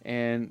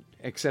 and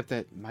except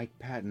that Mike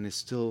Patton is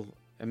still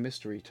a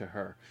mystery to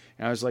her.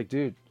 And I was like,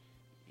 dude,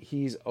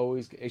 he's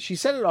always... She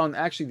said it on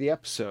actually the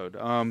episode.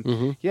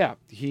 Yeah,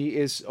 he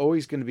is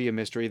always going to be a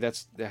mystery.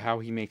 That's how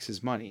he makes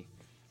his money,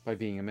 by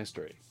being a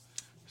mystery.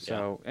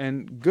 So,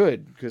 and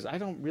good, because I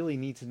don't really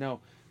need to know.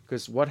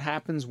 Because what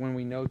happens when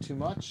we know too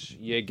much?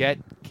 You get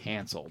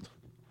canceled.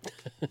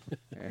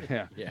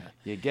 Yeah.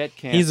 You get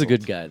canceled. He's a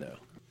good guy, though.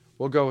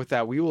 We'll go with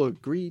that. We will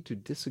agree to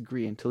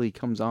disagree until he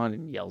comes on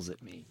and yells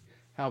at me.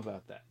 How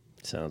about that?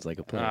 Sounds like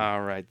a plan.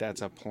 All right,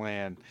 that's a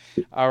plan.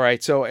 All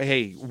right, so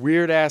hey,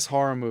 weird ass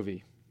horror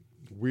movie.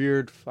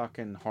 Weird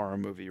fucking horror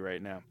movie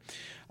right now.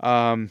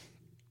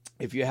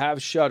 If you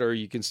have Shudder,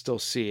 you can still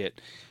see it.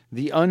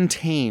 The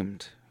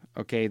Untamed.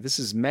 Okay, this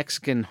is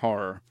Mexican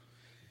horror.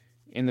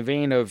 In the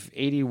vein of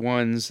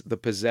 81's The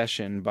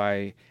Possession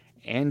by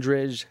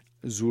Andrzej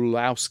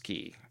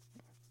Zulawski.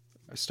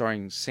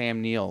 starring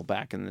Sam Neill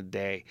back in the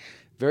day.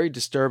 Very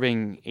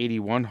disturbing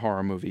 81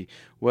 horror movie.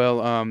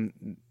 Well,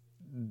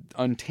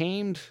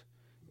 Untamed,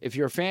 if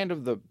you're a fan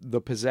of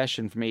the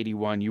Possession from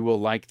 81, you will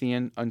like the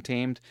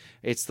Untamed.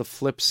 It's the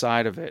flip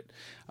side of it.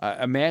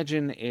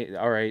 Imagine,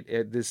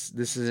 this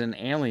is an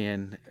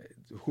alien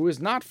who is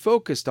not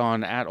focused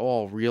on at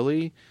all,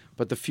 really,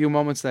 but the few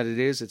moments that it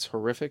is, it's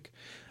horrific.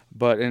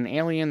 But an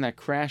alien that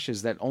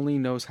crashes that only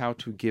knows how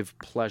to give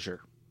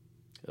pleasure.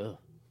 Ugh.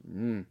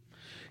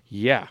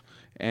 Yeah,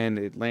 and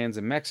it lands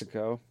in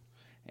Mexico,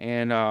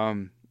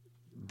 and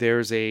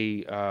there's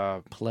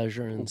a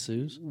Pleasure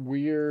ensues.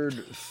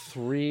 weird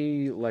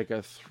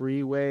three-way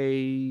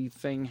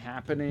thing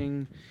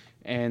happening,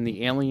 and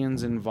the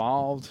aliens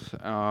involved.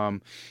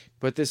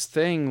 But this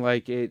thing,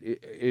 like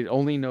it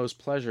only knows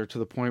pleasure to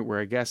the point where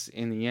I guess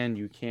in the end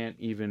you can't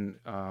even.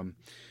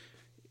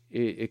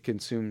 It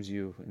consumes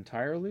you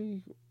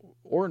entirely,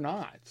 or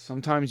not.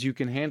 Sometimes you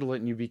can handle it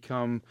and you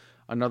become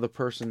another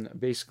person,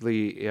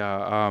 basically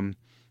an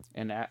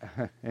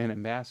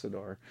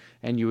ambassador,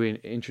 and you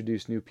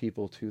introduce new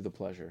people to the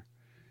pleasure.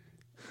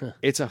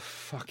 It's a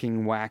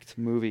fucking whacked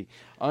movie.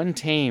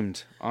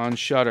 Untamed on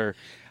Shudder.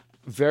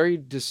 Very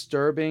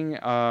disturbing.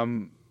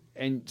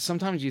 And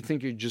sometimes you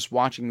think you're just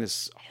watching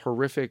this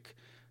horrific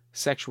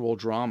sexual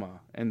drama,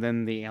 and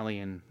then the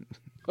alien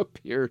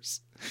appears.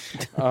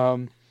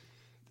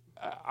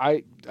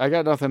 I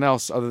got nothing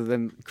else other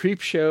than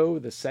Creepshow,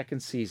 the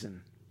second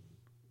season.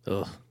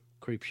 Ugh,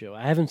 Creepshow.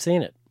 I haven't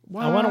seen it.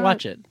 I want to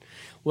watch it.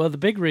 Well, the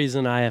big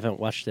reason I haven't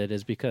watched it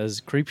is because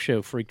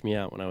Creepshow freaked me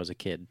out when I was a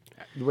kid.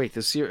 Wait,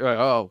 the series?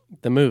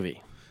 The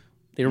movie.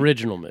 The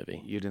original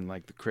movie. You didn't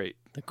like The Crate.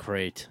 The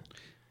Crate.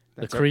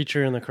 That's the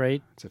creature in the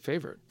crate It's a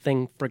favorite.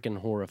 thing freaking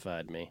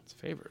horrified me. It's a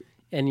favorite.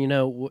 And,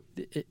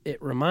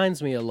 it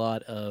reminds me a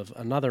lot of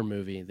another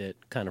movie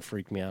that kind of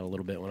freaked me out a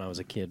little bit when I was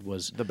a kid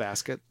was... The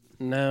Basket.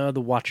 No,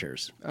 The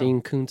Watchers.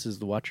 Dean Koontz's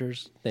The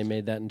Watchers. They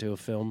made that into a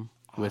film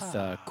with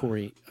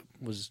Corey...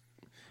 Was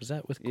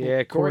that with Corey?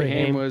 Yeah, Corey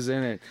Haim was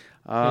in it.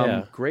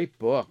 Yeah. Great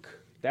book.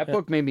 That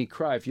book made me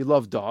cry. If you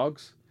love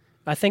dogs...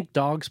 I think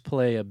dogs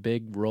play a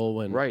big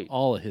role in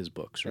all of his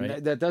books, right?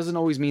 And that doesn't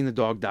always mean the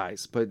dog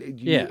dies, but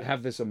you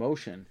have this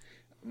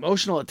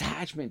emotional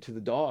attachment to the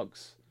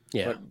dogs.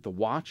 Yeah. But the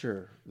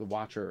Watchers,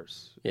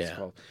 it's Yeah.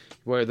 called,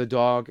 where the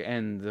dog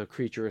and the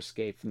creature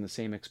escape from the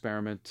same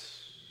experiment.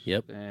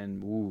 Yep.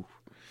 And ooh.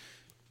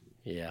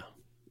 Yeah.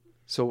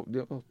 So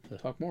we'll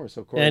talk more.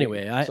 So Corey,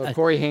 Anyway,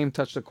 Corey Haim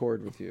touched a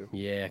chord with you.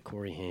 Yeah,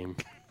 Corey Haim.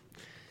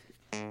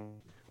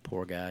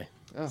 Poor guy.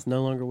 Oh. He's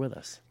no longer with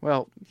us.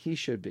 Well, he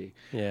should be.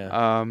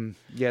 Yeah.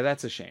 Yeah,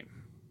 that's a shame.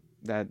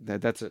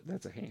 That's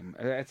a Haim.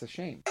 That's a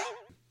shame.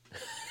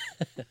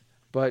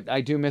 But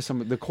I do miss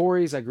him. The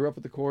Coreys, I grew up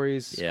with the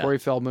Coreys. Yeah. Corey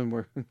Feldman,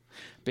 we're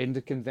been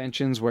to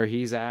conventions where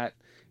he's at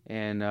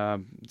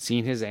and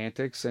seen his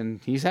antics, and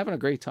he's having a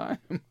great time.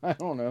 I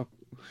don't know.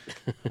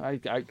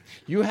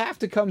 You have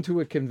to come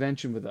to a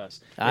convention with us.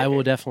 I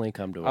will definitely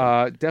come to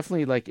it.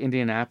 Definitely like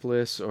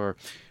Indianapolis or,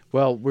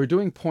 well, we're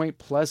doing Point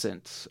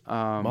Pleasant.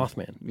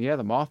 Mothman. Yeah,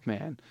 the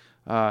Mothman.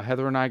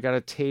 Heather and I got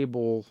a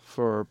table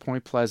for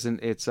Point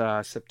Pleasant. It's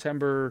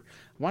September,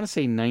 I want to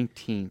say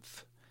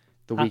 19th,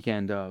 the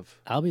weekend of.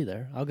 I'll be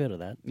there. I'll go to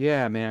that.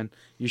 Yeah, man,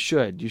 you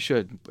should.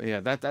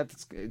 Yeah,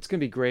 that's it's gonna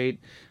be great.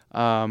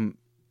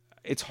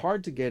 It's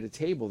hard to get a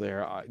table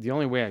there. The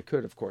only way I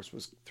could, of course,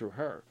 was through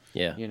her.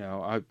 Yeah.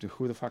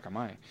 Who the fuck am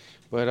I?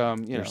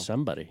 But You're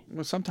somebody.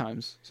 Well,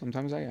 sometimes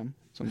I am.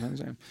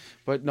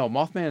 But no,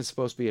 Mothman is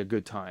supposed to be a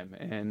good time.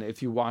 And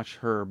if you watch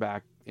her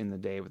back in the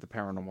day with the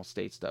Paranormal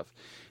State stuff,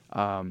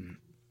 one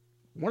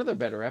of their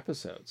better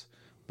episodes.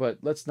 But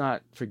let's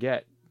not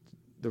forget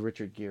the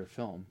Richard Gere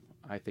film.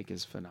 I think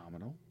is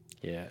phenomenal.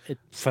 Yeah,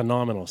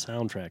 phenomenal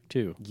soundtrack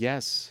too.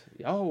 Yes.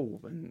 Oh,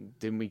 and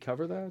didn't we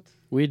cover that?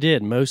 We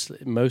did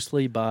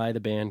mostly by the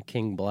band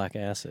King Black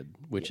Acid,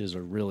 which is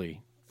a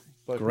really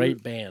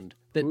great band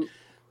that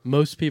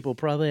most people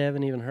probably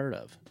haven't even heard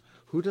of.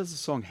 Who does the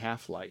song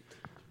Half Light?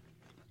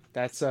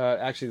 That's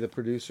actually the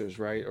producers,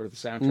 right, or the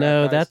soundtrack?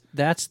 No, guys?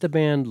 that's the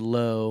band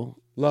Low,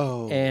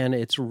 and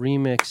it's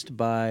remixed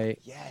by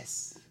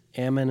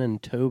Ammon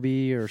and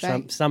Toby or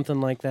something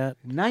like that.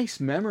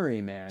 Nice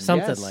memory, man.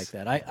 Something like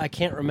that. I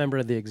can't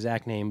remember the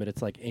exact name, but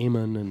it's like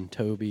Ammon and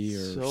Toby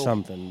or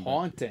something.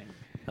 Haunting.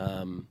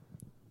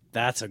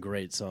 That's a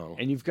great song.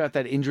 And you've got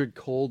that Indrid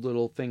Cold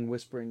little thing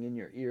whispering in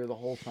your ear the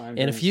whole time.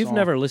 And if you've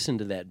never listened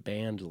to that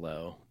band,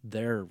 Low,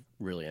 they're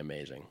really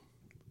amazing.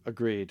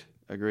 Agreed.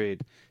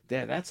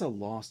 Yeah, that's a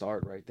lost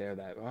art right there.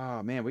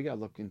 Man, we got to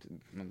look into.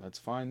 Let's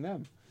find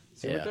them.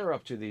 See what they're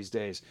up to these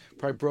days.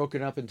 Probably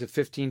broken up into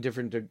 15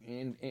 different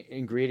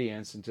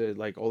ingredients into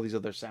like all these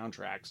other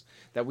soundtracks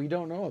that we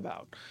don't know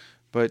about.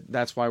 But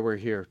that's why we're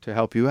here to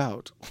help you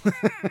out.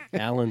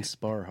 Alan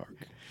Sparhawk.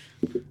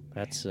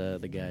 That's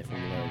the guy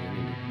from Low.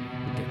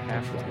 We get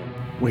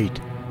Half-Life.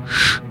 Wait.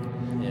 Shh.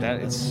 Yeah,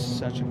 that is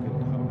such a good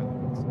comment.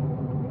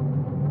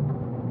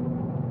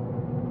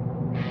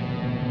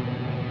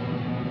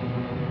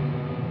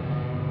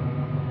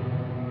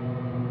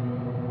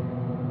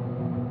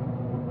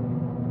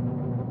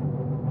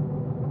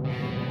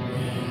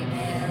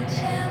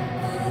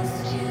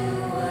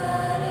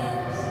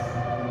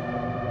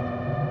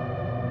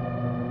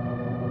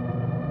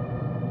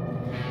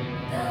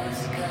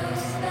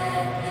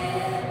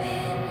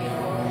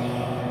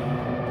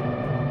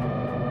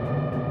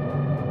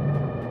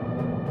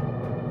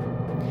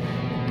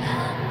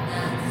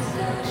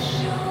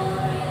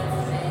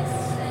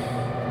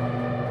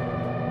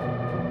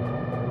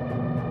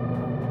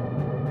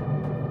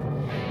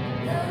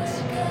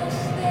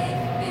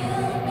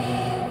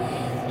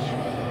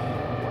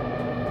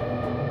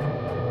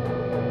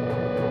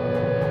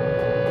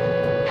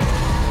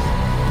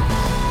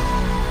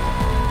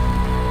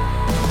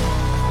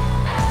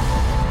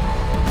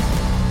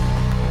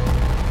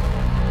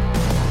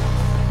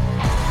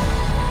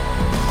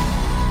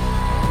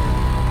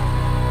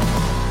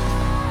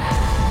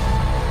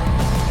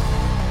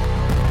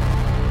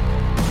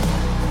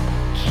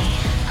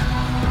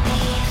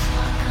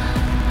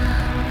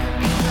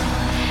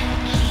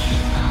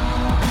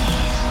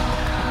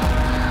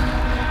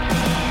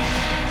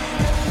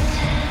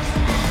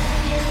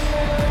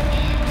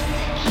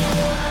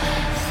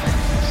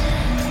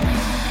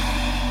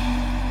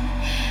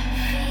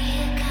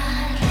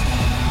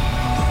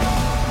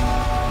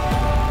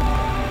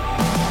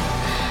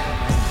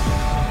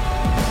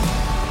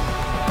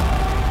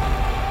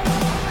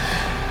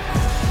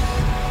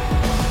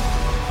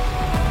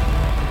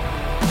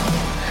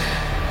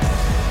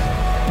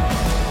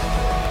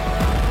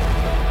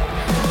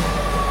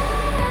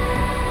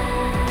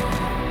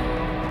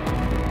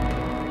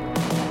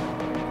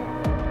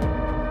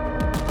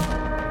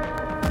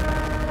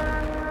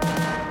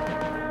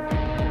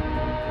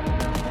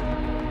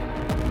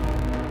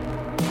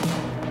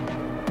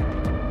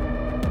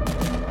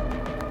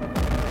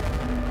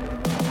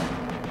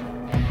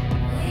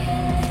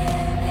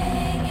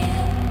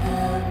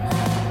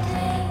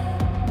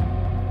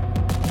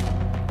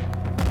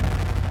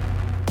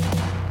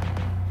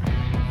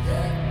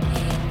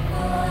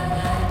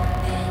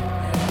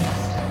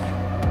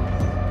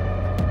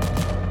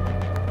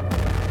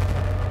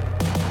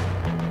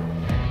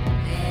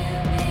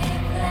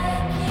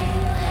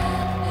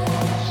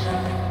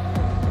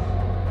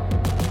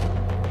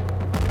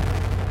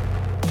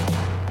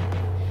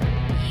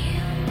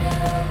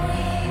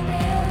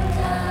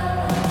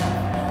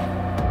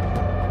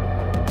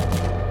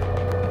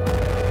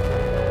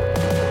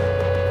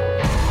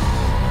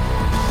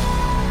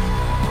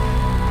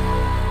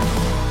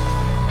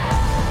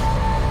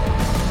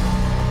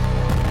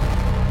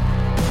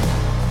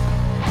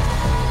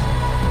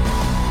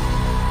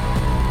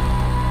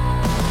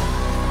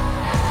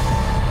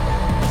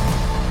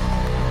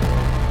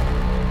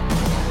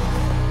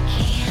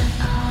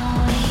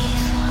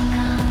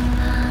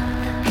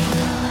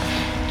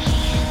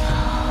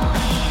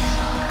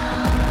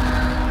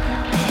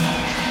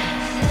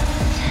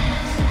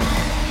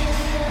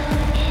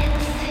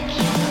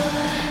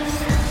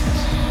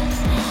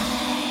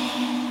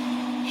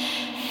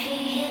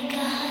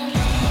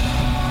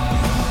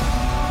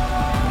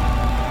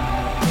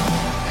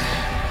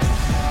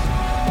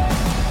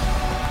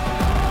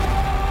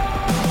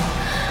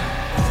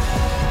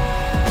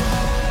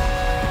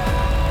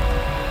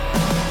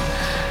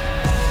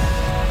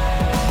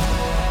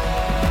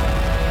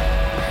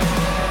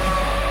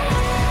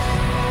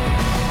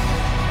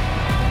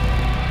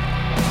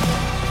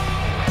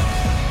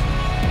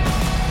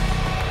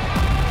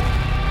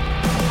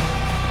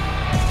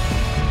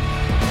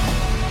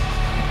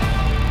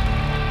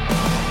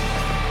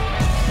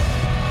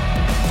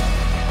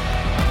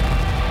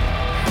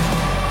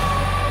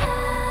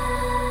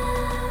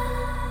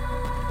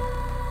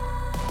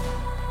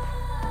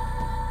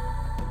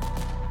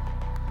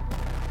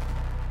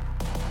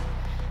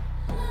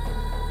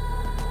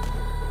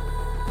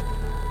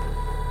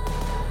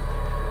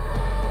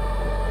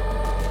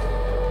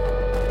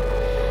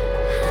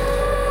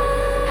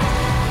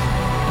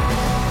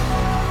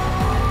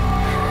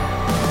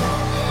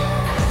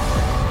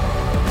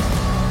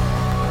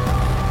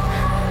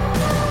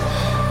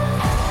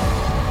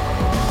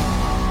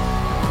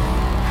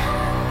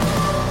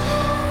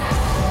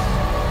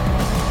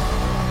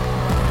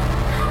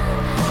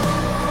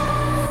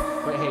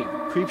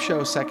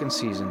 Show second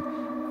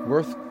season.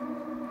 Worth.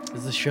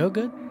 Is the show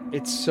good?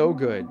 It's so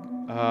good.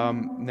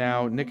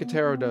 Now Greg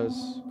Nicotero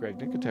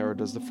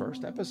does the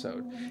first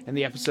episode, and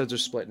the episodes are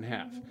split in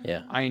half.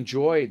 Yeah. I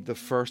enjoyed the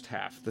first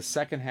half. The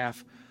second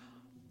half,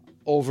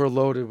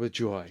 overloaded with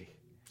joy.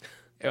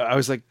 I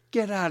was like,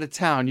 get out of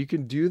town. You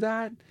can do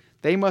that?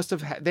 They must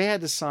have, they had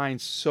to sign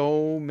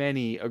so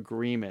many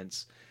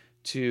agreements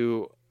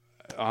to,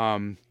 I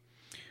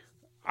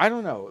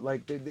don't know,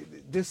 like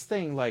this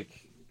thing, like,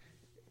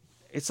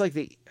 it's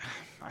like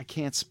I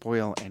can't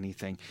spoil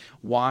anything.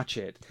 Watch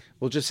it.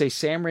 We'll just say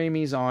Sam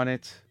Raimi's on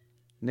it.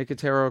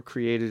 Nicotero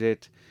created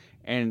it.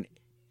 And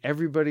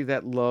everybody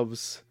that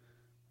loves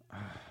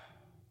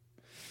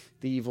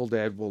The Evil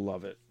Dead will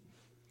love it.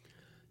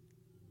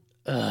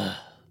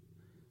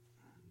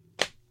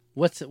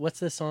 What's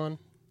this on?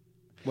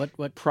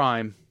 What?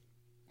 Prime.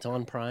 It's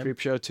on Prime.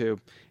 Creepshow 2.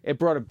 It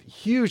brought a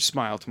huge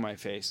smile to my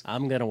face.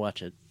 I'm gonna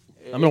watch it.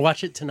 I'm gonna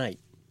watch it tonight.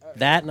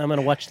 That, and I'm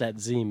gonna watch that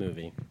Z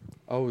movie.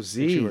 Oh,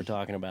 Z. Which you were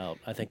talking about,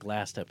 I think,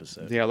 last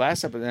episode. Yeah,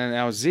 last episode. And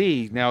now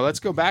Z. Now let's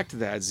go back to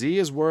that. Z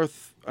is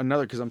worth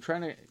another, because we're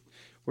going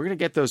to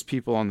get those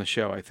people on the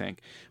show, I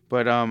think.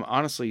 But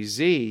honestly,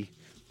 Z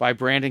by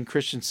Brandon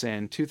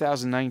Christensen,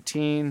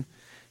 2019,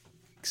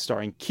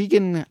 starring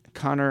Keegan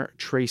Connor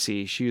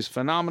Tracy. She was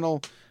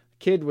phenomenal.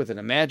 Kid with an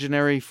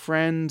imaginary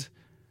friend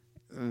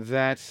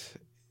that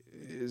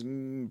is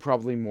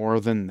probably more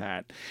than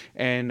that.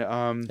 And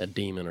a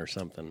demon or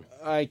something.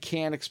 I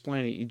can't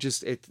explain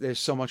it. There's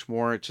so much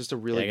more. It's just a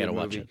really good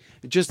watch movie.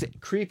 it. Just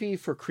creepy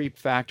for creep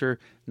factor.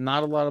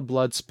 Not a lot of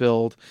blood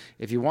spilled.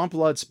 If you want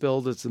blood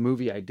spilled, it's the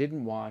movie I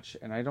didn't watch,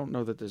 and I don't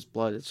know that there's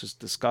blood. It's just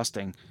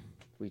disgusting.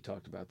 We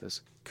talked about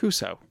this.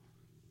 Kuso.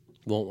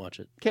 Won't watch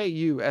it.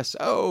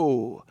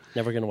 Kuso.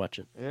 Never gonna watch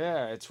it.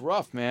 Yeah, it's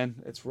rough,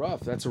 man. It's rough.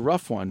 That's a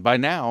rough one. By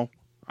now,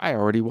 I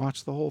already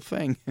watched the whole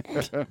thing.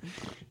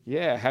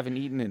 Yeah, haven't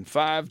eaten in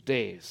 5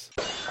 days.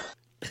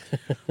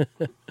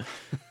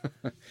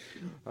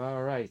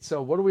 All right.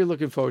 So what are we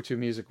looking forward to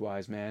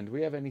music-wise, man? Do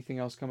we have anything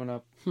else coming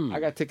up? I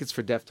got tickets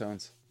for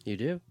Deftones. You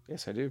do?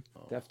 Yes, I do.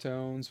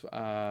 Deftones.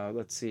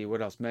 Let's see.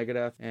 What else?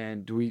 Megadeth.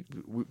 And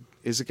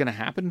is it going to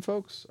happen,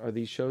 folks? Are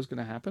these shows going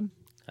to happen?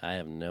 I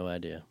have no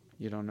idea.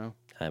 You don't know?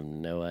 I have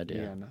no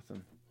idea. Yeah,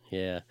 nothing.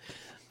 Yeah.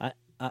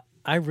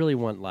 I really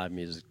want live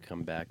music to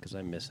come back because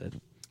I miss it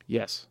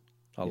Yes.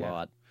 a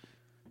lot.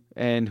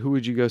 And who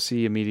would you go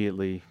see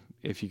immediately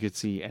if you could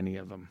see any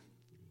of them?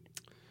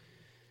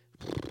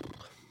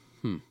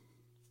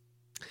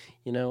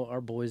 You know, our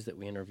boys that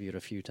we interviewed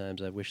a few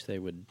times, I wish they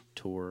would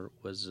tour,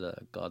 was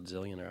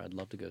Godzillionaire. I'd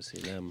love to go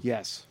see them.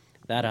 Yes.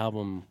 That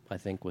album, I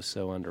think, was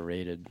so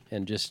underrated.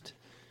 And just,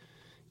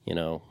 you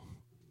know,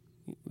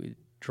 we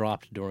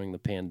dropped during the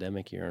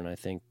pandemic year, and I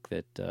think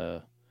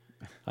that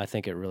I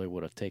think it really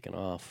would have taken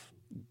off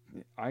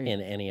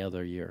in any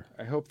other year.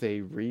 I hope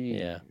they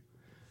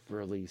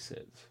release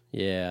it.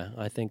 Yeah,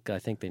 I think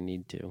they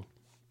need to.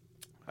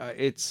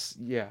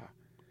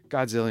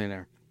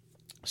 Godzillionaire.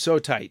 So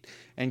tight.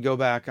 And go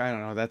back, I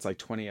don't know, that's like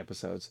 20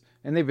 episodes.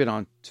 And they've been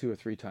on 2 or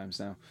 3 times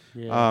now.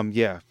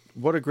 Yeah.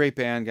 What a great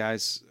band,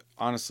 guys.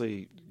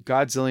 Honestly,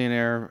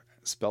 Godzillionaire,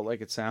 spelled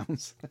like it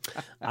sounds.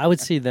 I would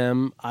see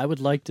them. I would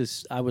love to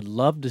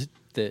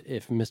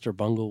if Mr.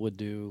 Bungle would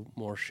do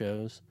more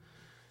shows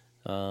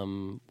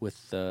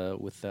with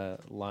the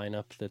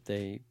lineup that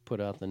they put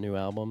out the new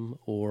album,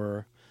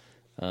 or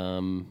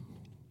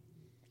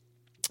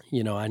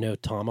you know, I know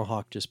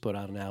Tomahawk just put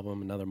out an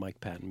album, another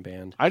Mike Patton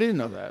band. I didn't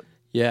know that.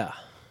 Yeah.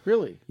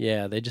 Really?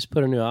 Yeah, they just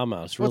put a new album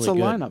out. It's really What's the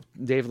good. lineup?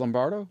 Dave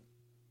Lombardo?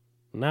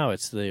 No,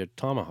 it's the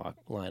Tomahawk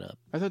lineup.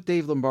 I thought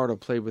Dave Lombardo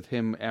played with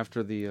him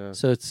after the...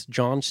 So it's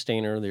John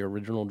Stainer, the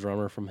original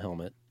drummer from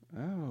Helmet.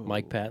 Oh.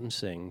 Mike Patton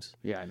sings.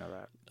 Yeah, I know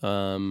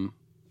that.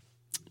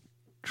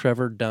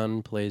 Trevor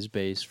Dunn plays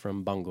bass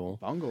from Bungle.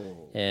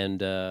 Bungle.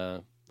 And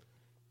the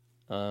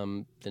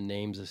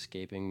name's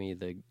escaping me.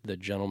 The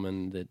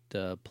gentleman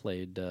that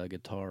played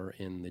guitar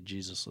in the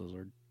Jesus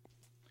Lizard.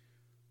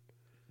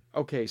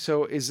 Okay,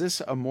 so is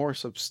this a more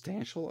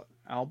substantial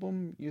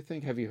album, you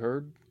think? Have you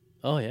heard?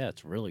 Oh, yeah,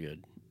 it's really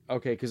good.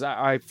 Okay, because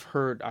I've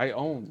heard... I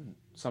own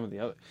some of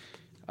the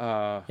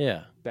other...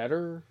 Yeah.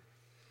 Better?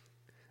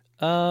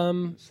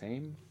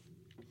 Same?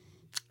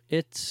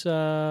 It's...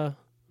 I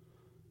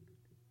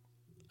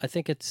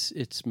think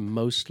it's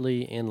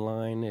mostly in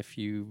line if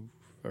you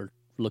are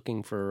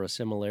looking for a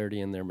similarity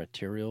in their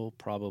material,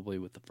 probably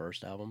with the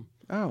first album.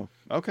 Oh,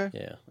 okay.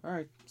 Yeah. All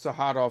right. So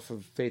hot off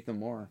of Faith No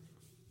More.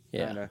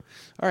 Yeah. Kinda.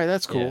 All right,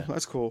 that's cool. Yeah.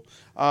 That's cool.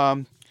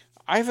 I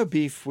have a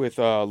beef with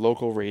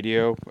local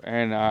radio,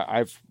 and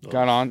I've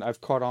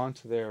caught on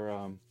to their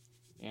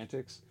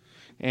antics,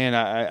 and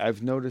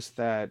I've noticed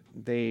that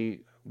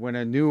when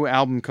a new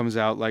album comes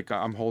out, like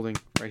I'm holding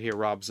right here,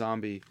 Rob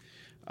Zombie,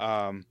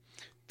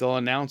 they'll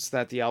announce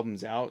that the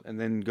album's out, and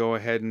then go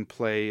ahead and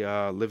play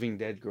 "Living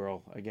Dead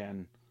Girl"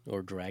 again,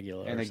 Or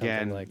Dragula, and or again,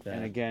 something like that.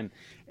 and again,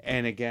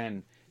 and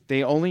again.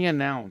 They only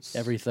announce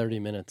Every 30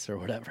 minutes or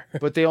whatever.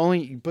 But they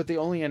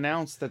only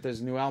announce that there's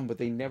a new album, but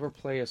they never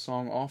play a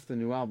song off the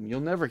new album.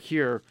 You'll never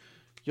hear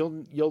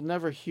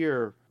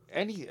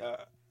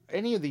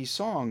any of these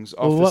songs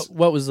off Well, this,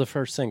 what was the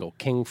first single?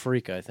 King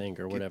Freak, I think,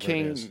 or whatever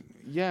King, it is.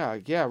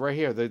 yeah, right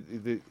here.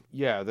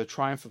 The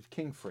Triumph of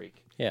King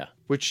Freak, Yeah.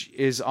 which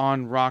is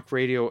on rock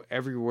radio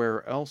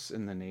everywhere else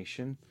in the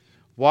nation.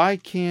 Why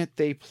can't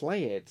they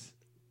play it?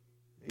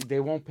 They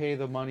won't pay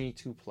the money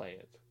to play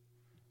it.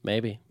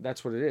 Maybe.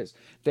 That's what it is.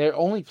 They're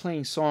only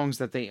playing songs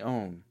that they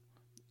own.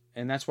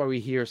 And that's why we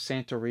hear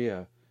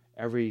Santeria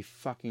every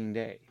fucking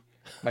day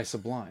by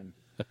Sublime.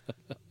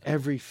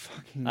 Every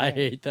fucking day. I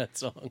hate that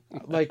song.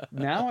 Like,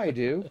 now I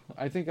do.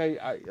 I think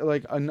I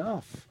like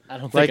enough. I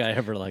don't Like, think I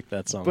ever liked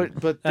that song.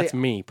 But that's they-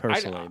 me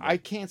personally. I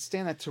can't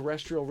stand that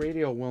terrestrial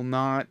radio will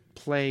not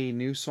play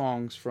new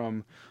songs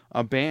from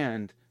a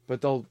band,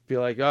 but they'll be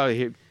like, oh,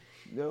 here,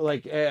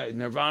 like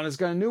Nirvana's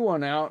got a new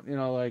one out, you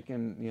know, like,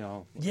 and you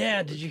know.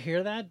 Yeah, did you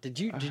hear that? Did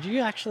you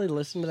actually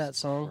listen to that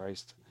song?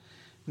 Christ.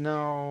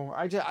 No,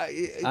 I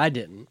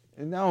didn't.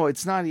 no,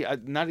 it's not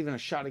even a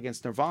shot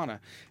against Nirvana.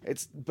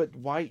 But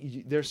why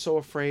they're so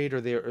afraid, or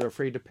they're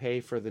afraid to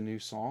pay for the new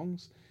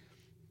songs?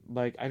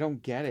 Like, I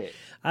don't get it.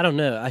 I don't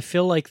know. I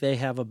feel like they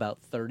have about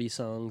 30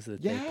 songs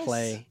that Yes. they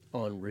play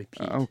on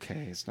repeat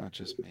Okay, it's not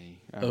just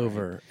me. All right.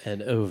 over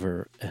and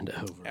over and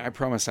over. I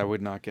promise I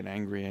would not get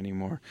angry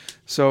anymore.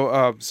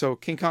 So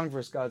King Kong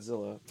vs.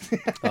 Godzilla.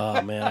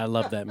 Oh man, I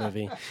love that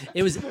movie.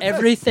 It was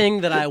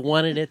everything that I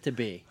wanted it to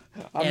be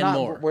and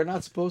more. We're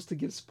not supposed to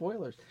give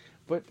spoilers,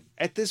 but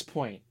at this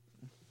point,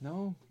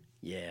 no.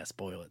 Yeah,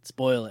 spoil it.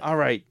 Spoil it. All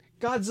right,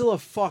 Godzilla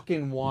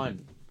fucking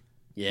won.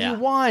 Yeah. He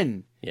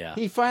won. Yeah.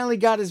 He finally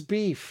got his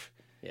beef.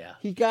 Yeah.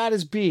 He got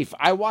his beef.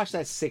 I watched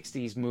that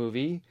 60s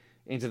movie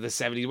into the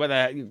 70s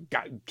where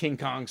King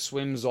Kong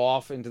swims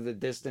off into the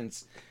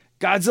distance.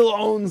 Godzilla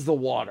owns the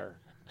water.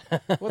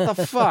 What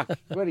the fuck?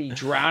 What, did he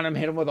drown him,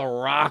 hit him with a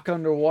rock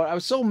underwater? I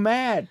was so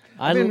mad.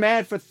 I've been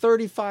mad for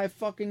 35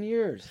 fucking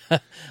years. All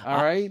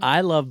right?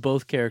 I love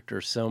both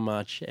characters so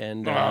much,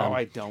 and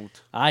I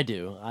don't. I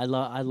do. I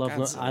love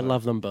them. I Godzilla.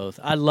 love them both.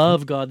 I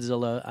love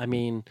Godzilla. I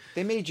mean,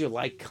 They made you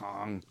like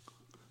Kong.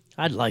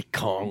 I like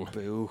Kong.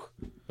 Boo.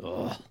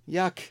 Ugh.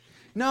 Yuck.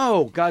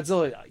 No,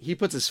 Godzilla, he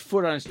puts his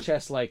foot on his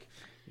chest like,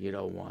 you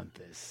don't want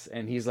this.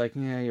 And he's like,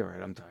 yeah, you're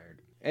right, I'm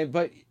tired.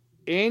 But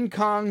in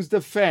Kong's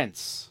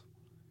defense,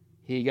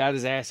 he got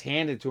his ass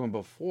handed to him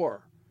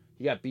before.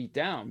 He got beat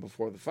down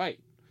before the fight.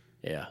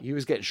 Yeah. He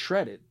was getting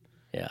shredded.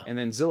 Yeah. And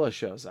then Zilla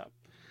shows up.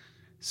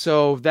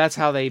 So that's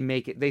how they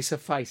make it. They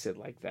suffice it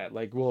like that.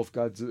 Like, well,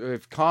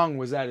 if Kong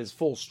was at his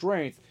full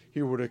strength,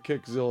 he would have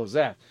kicked Zilla's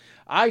ass.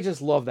 I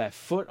just love that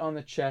foot on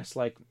the chest.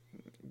 Like,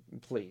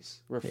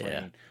 please, refrain.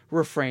 Yeah.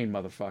 Refrain,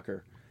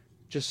 motherfucker.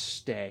 Just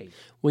stay.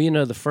 Well, you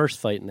know, the first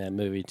fight in that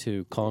movie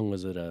too, Kong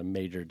was at a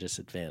major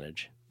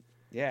disadvantage.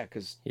 Yeah,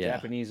 because Yeah.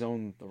 Japanese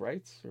own the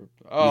rights?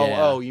 Or,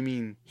 Yeah. you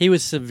mean... He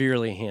was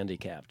severely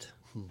handicapped.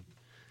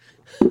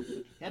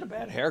 He had a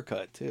bad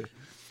haircut, too.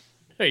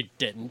 He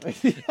didn't.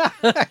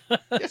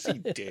 Yes, he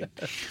did.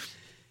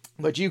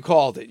 But you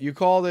called it. You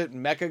called it.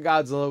 Mecha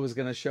Godzilla was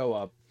going to show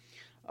up.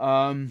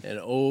 And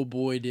oh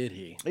boy, did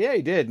he. Yeah,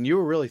 he did. And you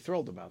were really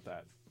thrilled about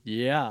that.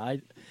 Yeah,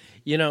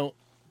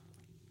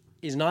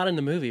 he's not in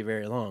the movie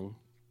very long,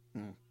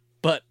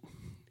 but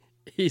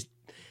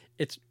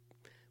it's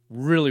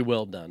really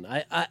well done.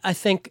 I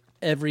think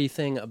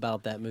everything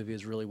about that movie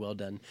is really well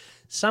done.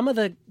 Some of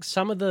the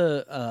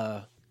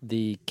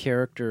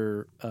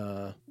character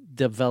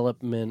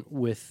development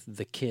with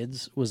the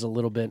kids was a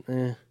little bit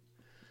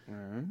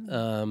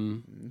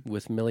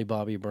with Millie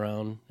Bobby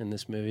Brown in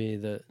this movie.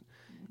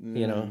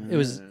 It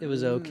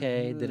was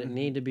okay. Did it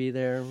need to be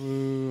there?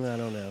 I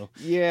don't know.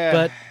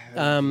 Yeah.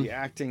 But the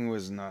acting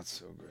was not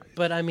so great.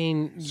 but I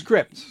mean,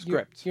 Script.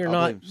 You're I'll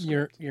not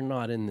blame you're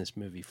not in this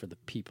movie for the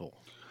people.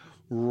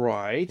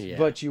 Right. Yeah.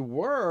 But you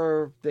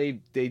were. They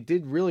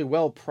did really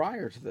well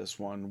prior to this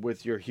one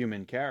with your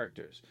human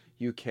characters.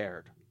 You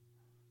cared.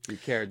 You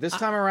cared. This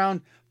time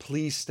around,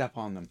 please step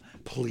on them.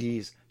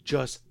 Please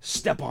just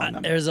step on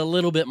them. There's a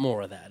little bit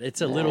more of that.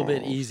 It's a little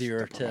bit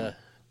easier to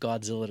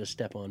Godzilla to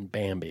step on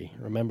Bambi.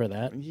 Remember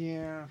that?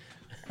 Yeah.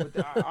 But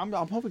I'm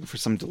hoping for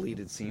some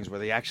deleted scenes where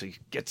they actually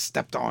get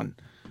stepped on.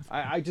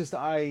 I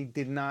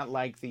did not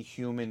like the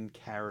human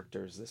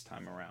characters this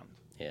time around.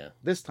 Yeah.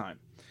 This time.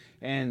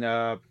 And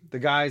the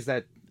guys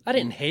that... I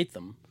didn't hate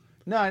them.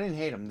 No, I didn't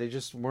hate them. They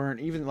just weren't...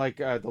 Even like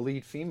the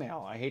lead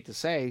female, I hate to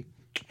say,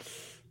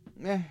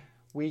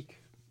 weak.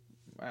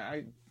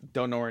 I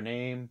don't know her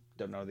name.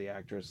 Don't know the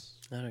actress.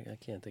 I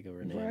can't think of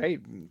her name. Right.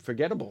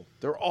 Forgettable.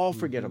 They're all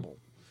forgettable.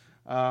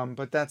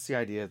 But that's the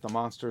idea. The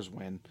monsters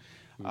win.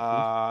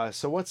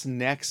 So what's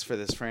next for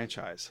this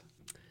franchise?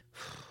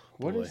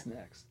 What is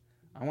next?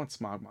 I want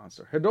Smog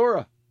Monster.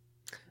 Hedorah.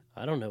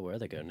 I don't know where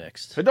they go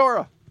next.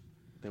 Hedorah.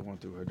 They won't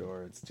do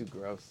Hedorah. It's too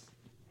gross.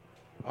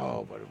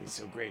 Oh, but it'd be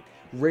so great.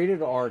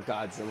 Rated R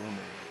Godzilla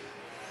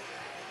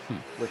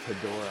movie with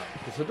Hedorah.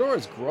 Because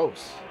Hedorah's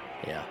gross.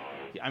 Yeah.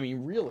 I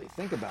mean, really,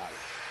 think about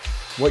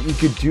it. What you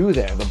could do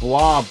there. The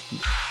Blob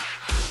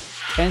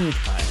 10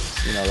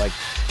 times. You know, like,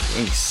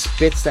 and he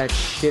spits that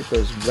shit,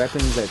 those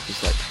weapons that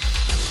just like...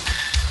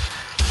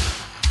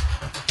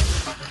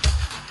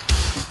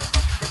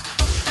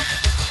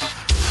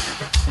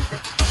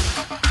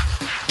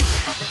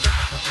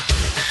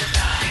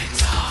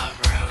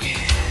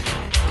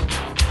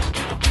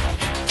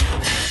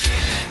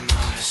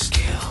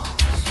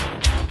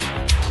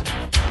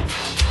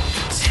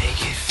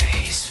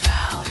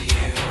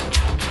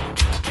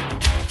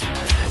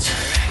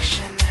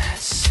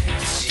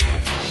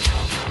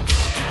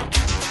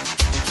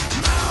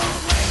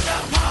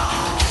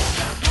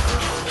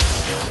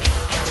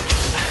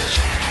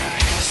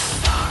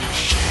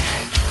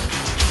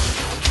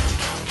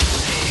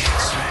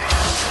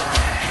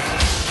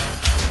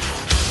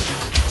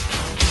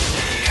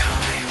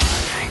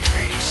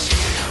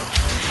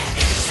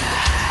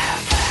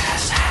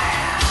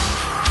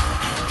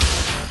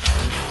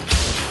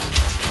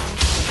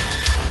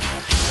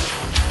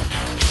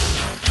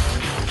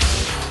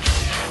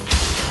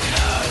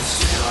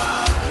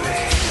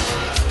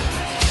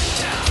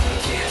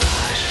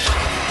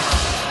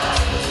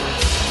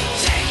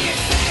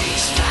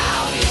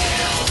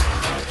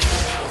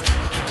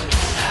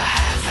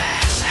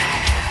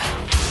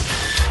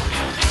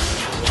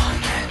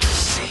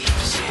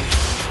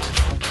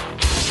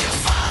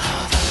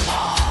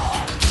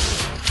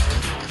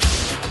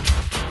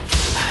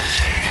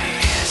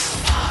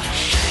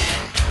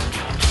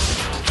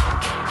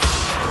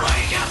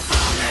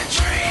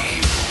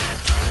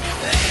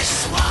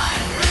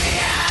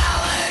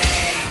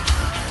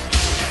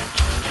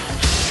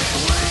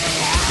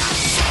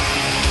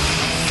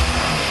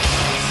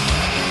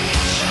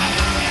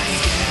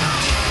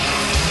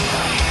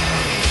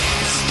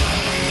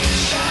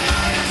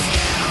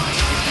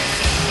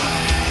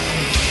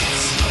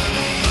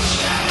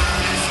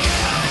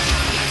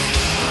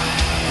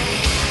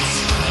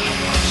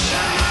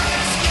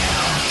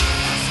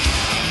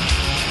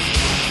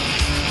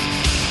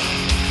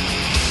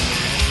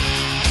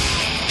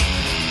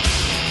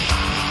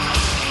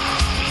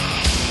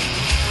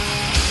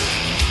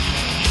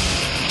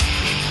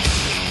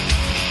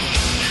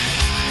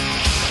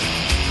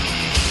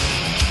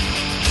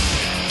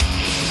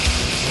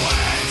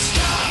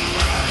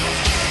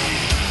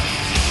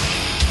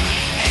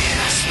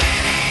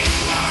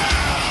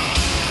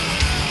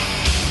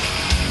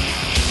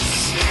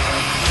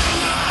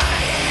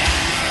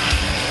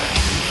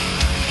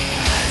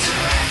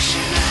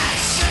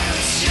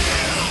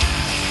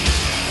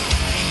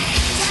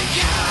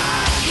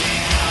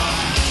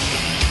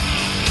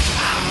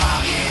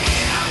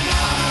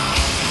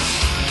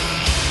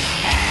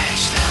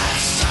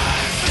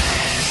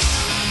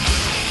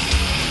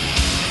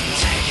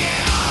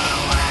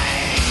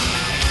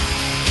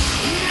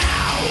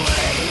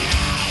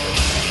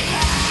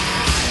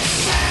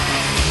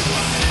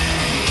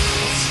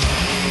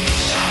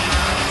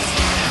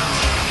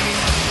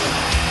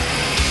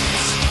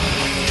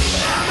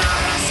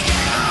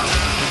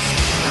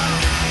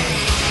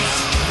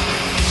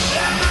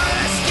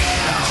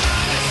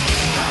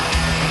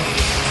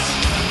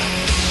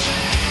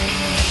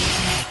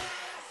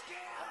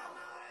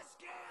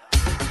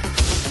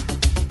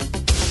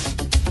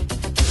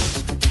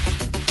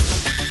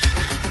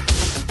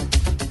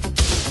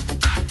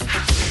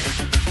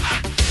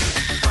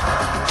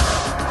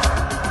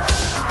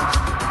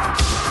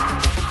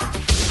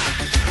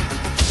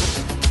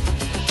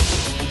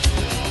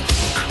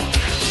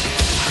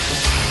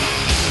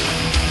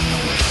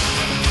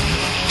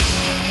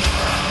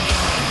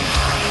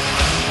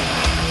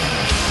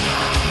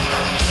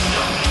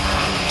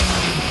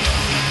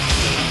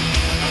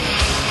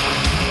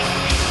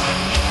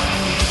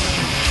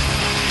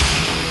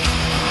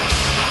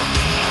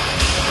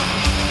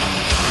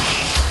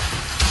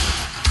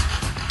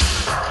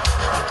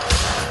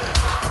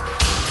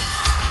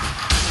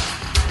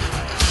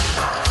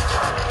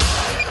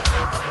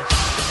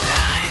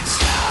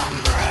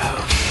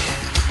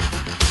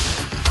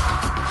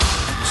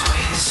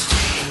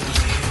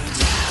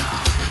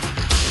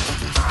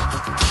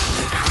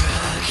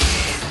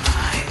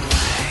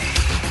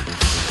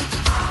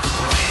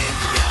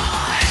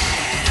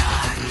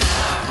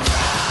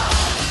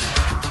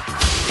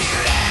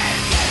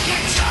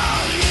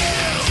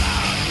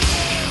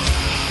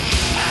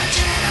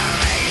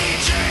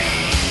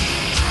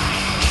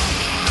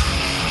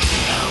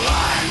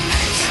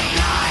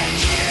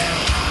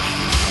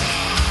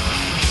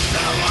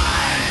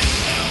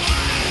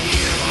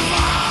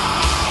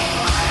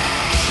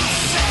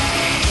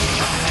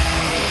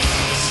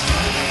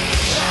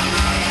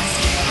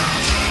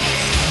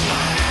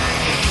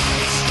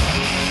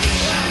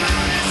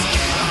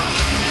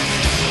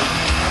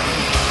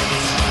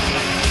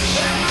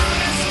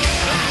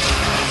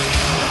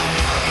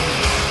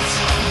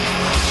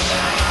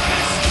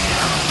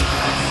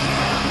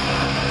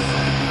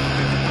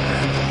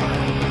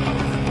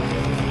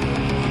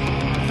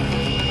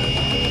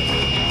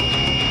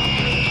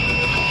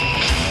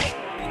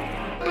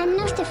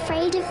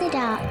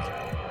 dark.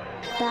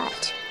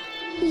 But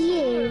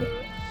you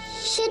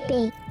should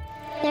be.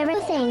 There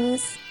are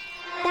things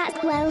that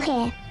dwell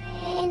here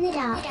in the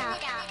dark.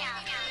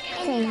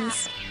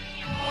 Things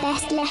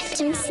best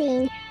left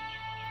unseen.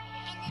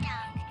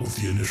 With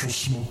the initial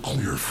smoke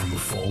cleared from the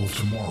fall of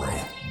tomorrow,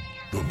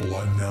 the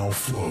blood now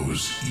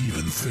flows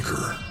even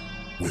thicker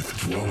with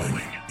dwelling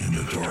in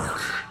the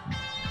dark.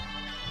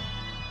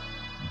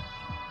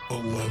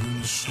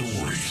 11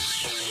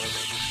 stories.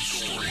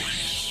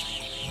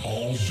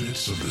 All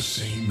bits of the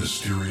same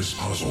mysterious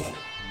puzzle,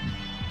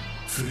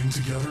 fitting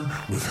together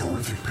with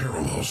horrific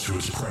parallels to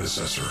its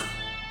predecessor.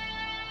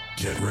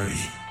 Get ready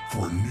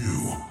for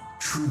new,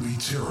 truly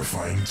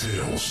terrifying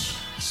tales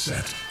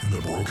set in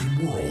the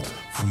broken world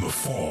from the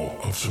fall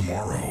of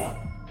tomorrow.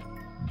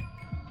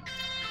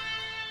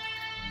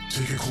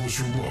 Take a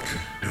closer look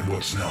at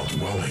what's now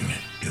dwelling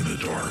in the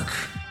dark.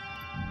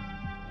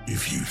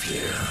 If you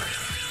dare.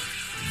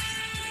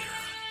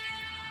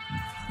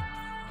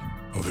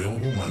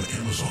 Available on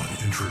Amazon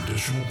in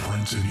traditional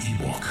print and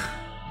ebook.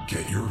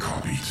 Get your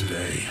copy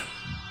today.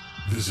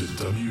 Visit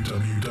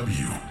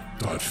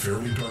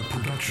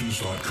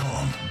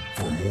www.fairlydarkproductions.com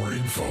for more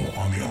info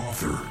on the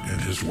author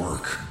and his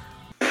work.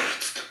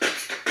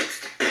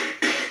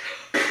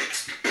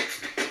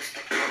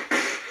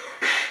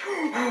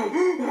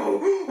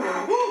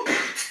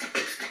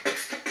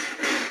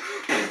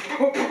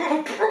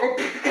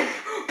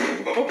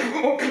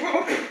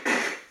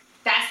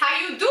 That's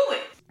how you do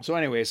it. So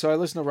anyway, I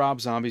listened to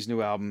Rob Zombie's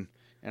new album,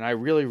 and I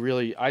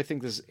really, I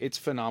think it's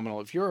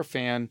phenomenal. If you're a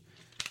fan,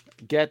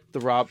 get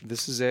the Rob.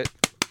 This is it,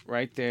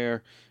 right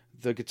there.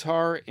 The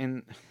guitar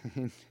in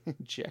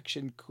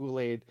Injection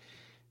Kool-Aid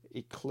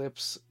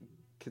Eclipse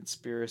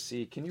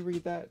Conspiracy. Can you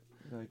read that?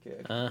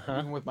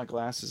 Even with my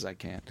glasses, I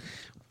can't.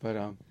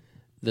 But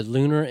The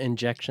Lunar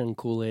Injection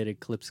Kool-Aid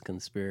Eclipse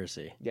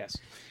Conspiracy. yes,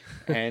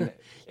 and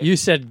You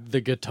said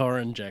the guitar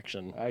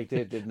injection. I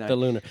did, didn't I? The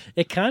lunar.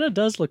 It kind of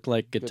does look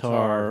like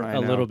guitar I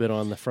a know. little bit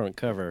on the front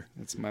cover.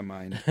 It's my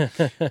mind.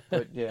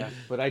 But yeah,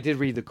 but I did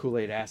read the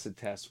Kool-Aid Acid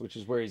Test, which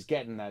is where he's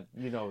getting that,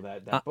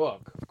 that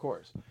book, of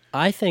course.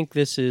 I think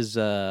this is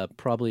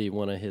probably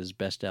one of his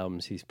best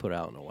albums he's put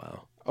out in a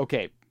while.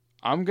 Okay,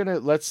 I'm gonna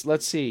let's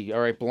see.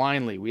 All right,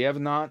 blindly, we have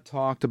not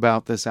talked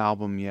about this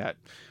album yet.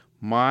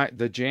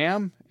 The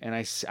Jam, and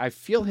I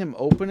feel him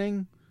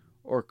opening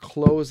or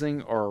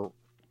closing or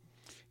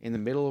in the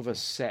middle of a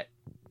set.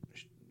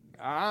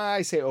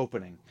 I say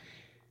opening.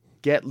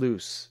 Get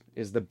Loose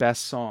is the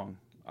best song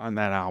on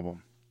that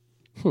album.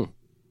 I'm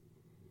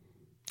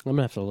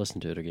gonna have to listen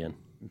to it again.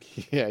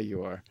 Yeah,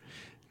 you are.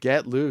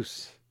 Get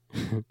Loose.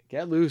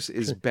 Get Loose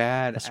is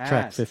bad. That's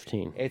track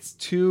 15. It's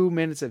 2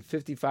 minutes and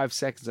 55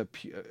 seconds of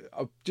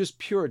just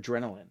pure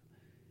adrenaline.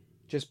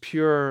 Just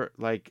pure,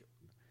 like,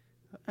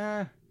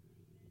 yeah.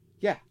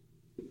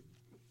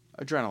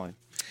 Adrenaline.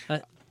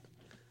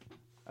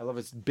 I love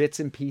his bits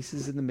and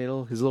pieces in the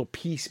middle. His little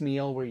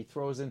piecemeal where he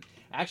throws in.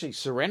 Actually,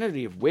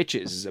 Serenity of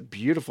Witches is a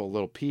beautiful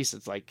little piece.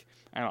 It's like,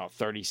 I don't know,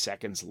 30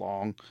 seconds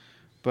long.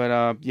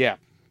 But, yeah.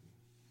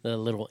 The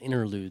little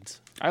interludes.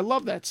 I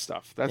love that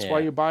stuff. That's why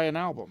Yeah. you buy an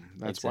album.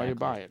 That's why you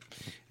buy it.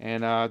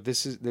 And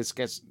this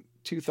gets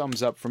 2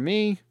 thumbs up from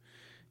me.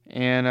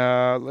 And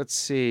let's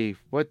see,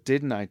 what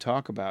didn't I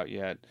talk about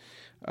yet?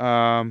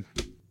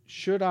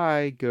 Should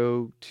I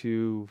go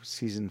to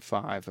season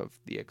 5 of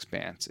The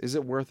Expanse? Is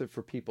it worth it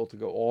for people to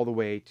go all the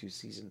way to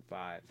season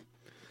 5?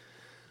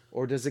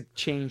 Or does it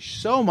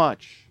change so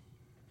much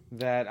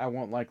that I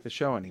won't like the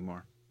show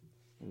anymore?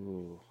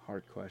 Ooh,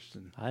 hard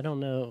question. I don't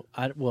know.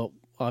 Well,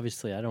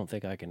 obviously, I don't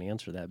think I can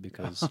answer that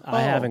because I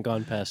haven't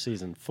gone past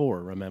season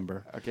 4.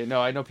 Remember? Okay,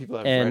 no, I know people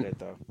have read it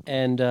though.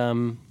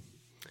 And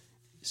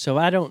so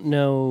I don't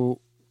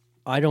know.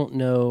 I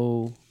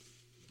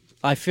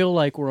feel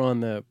like we're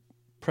on the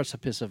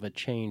precipice of a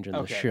change in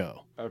the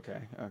show.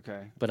 Okay.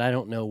 But I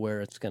don't know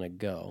where it's going to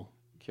go.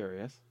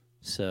 Curious.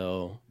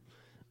 So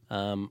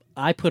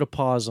I put a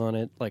pause on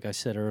it, like I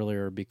said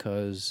earlier,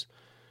 because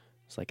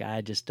it's like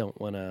I just don't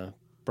want to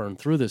burn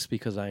through this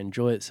because I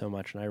enjoy it so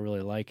much and I really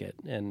like it.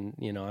 And,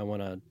 I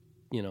want to,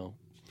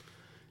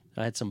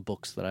 I had some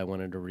books that I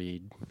wanted to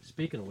read.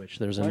 Speaking of which,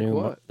 there's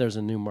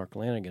a new Mark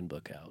Lanigan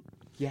book out.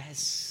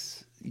 Yes.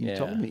 You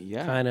told me,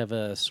 yeah. Kind of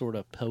a sort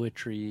of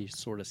poetry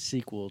sort of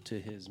sequel to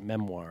his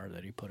memoir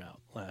that he put out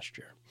last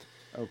year.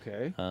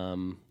 Okay.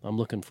 I'm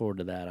looking forward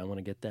to that. I want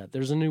to get that.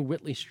 There's a new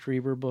Whitley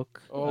Strieber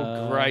book.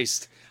 Oh,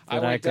 Christ. I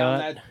went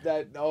down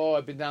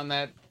I've been down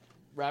that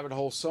rabbit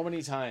hole so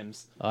many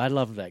times. Oh, I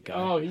love that guy.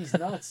 Oh, he's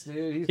nuts,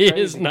 dude. He's he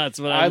crazy. is nuts,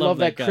 but I love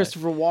that guy.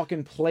 Christopher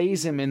Walken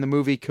plays him in the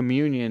movie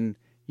Communion.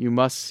 You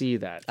must see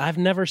that. I've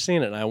never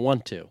seen it, and I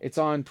want to. It's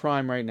on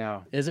Prime right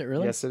now. Is it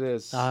really? Yes, it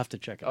is. I'll have to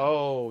check it out.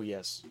 Oh,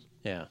 yes.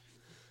 Yeah.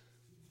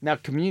 Now,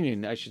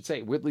 Communion, I should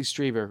say, Whitley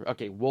Strieber.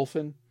 Okay,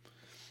 Wolfen.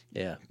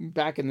 Yeah.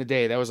 Back in the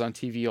day, that was on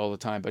TV all the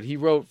time. But he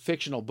wrote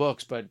fictional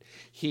books, but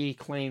he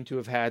claimed to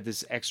have had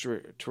this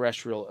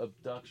extraterrestrial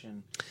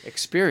abduction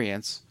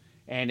experience.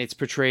 And it's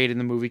portrayed in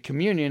the movie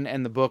Communion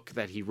and the book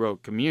that he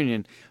wrote,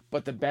 Communion.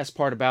 But the best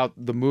part about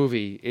the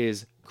movie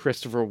is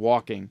Christopher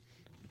Walken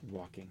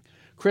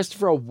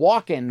Christopher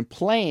Walken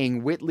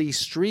playing Whitley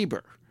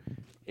Strieber.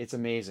 It's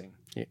amazing.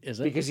 Is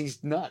it? Because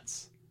he's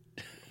nuts.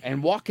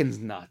 And Walken's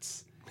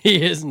nuts.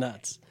 He is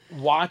nuts.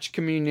 Watch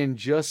Communion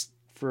just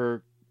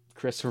for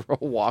Christopher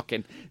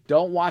Walken.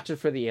 Don't watch it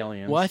for the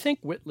aliens. Well, I think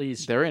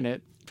Whitley's... They're in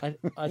it.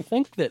 I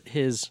think that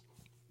his...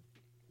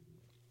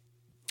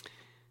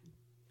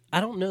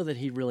 I don't know that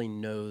he really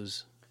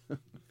knows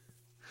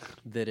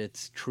that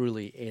it's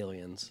truly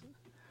aliens.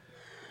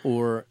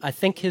 Or I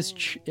think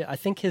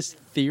his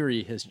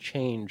theory has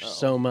changed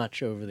so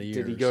much over the years.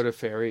 Did he go to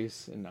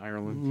ferries in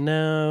Ireland?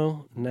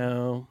 No.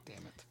 Damn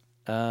it.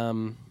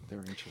 They're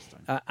interesting.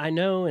 I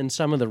know in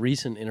some of the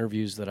recent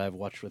interviews that I've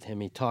watched with him,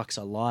 he talks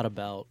a lot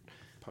about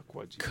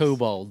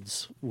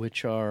kobolds,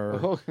 which are...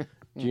 Oh.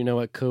 Do you know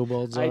what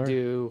kobolds are? I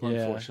do, Yeah.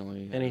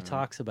 unfortunately. And he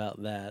talks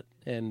about that.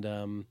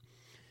 And,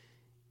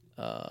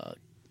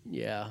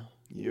 yeah.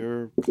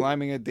 You're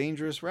climbing a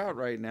dangerous route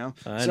right now.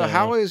 I So know.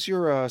 how is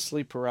your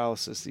sleep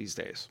paralysis these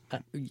days?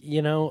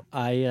 You know,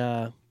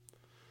 I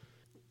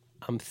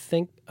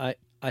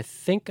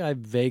think I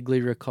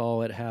vaguely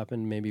recall it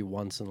happened maybe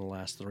once in the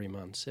last 3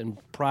 months. And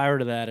prior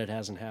to that, it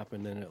hasn't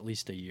happened in at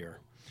least a year.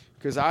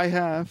 Because I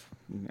have,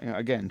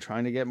 again,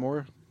 trying to get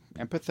more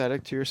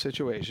empathetic to your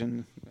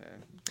situation.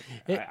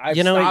 I've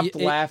stopped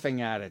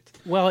laughing at it.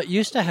 Well, it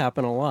used to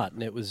happen a lot.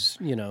 And it was,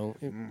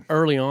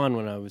 early on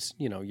when I was,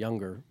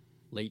 younger,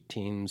 late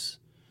teens,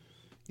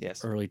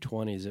 yes, early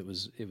 20s, it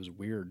was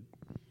weird.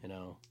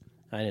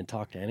 I didn't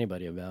talk to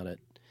anybody about it.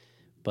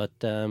 But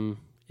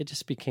it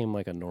just became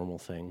like a normal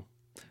thing.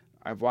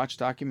 I've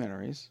watched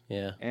documentaries.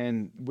 Yeah.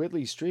 And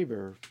Whitley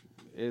Strieber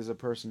is a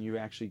person you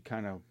actually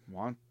kind of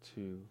want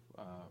to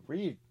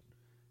read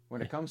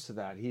when it comes to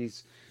that.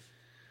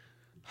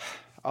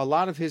 A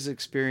lot of his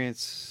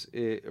experience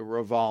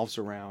revolves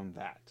around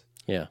that.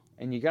 Yeah.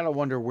 And you got to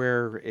wonder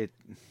where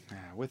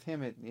with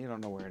him, you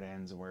don't know where it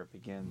ends and where it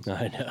begins.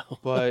 I know.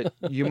 But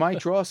you might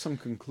draw some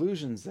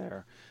conclusions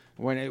there.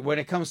 When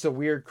it comes to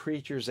weird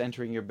creatures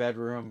entering your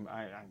bedroom,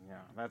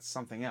 that's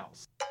something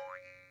else.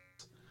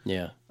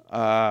 Yeah.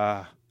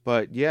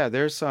 But yeah,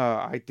 there's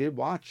I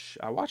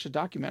watched a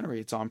documentary.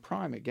 It's on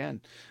Prime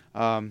again,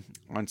 on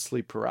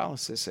sleep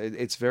paralysis.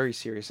 It's very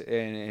serious,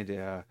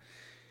 and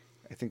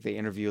I think they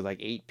interview like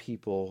 8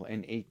 people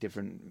and 8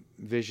 different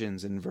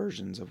visions and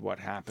versions of what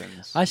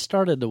happens. I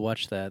started to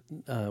watch that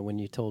when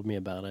you told me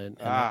about it.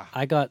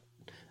 And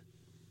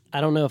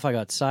I don't know if I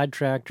got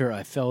sidetracked or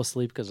I fell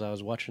asleep because I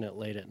was watching it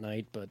late at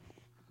night, but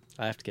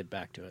I have to get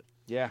back to it.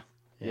 Yeah.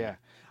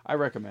 I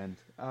recommend.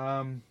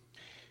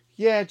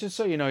 Yeah, just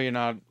so you know, you're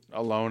not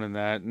alone in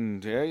that,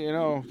 and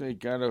they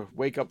gotta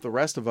wake up the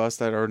rest of us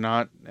that are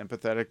not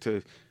empathetic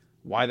to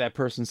why that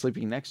person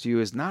sleeping next to you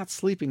is not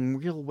sleeping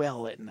real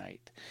well at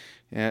night.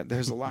 Yeah,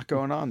 there's a lot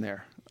going on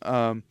there.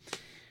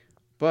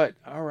 But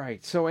all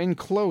right, so in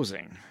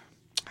closing,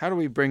 how do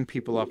we bring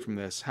people up from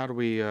this? How do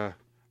we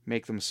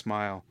make them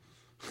smile?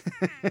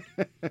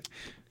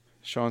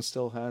 Sean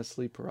still has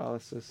sleep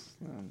paralysis?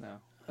 Oh, no.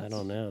 I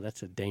don't know.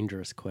 That's a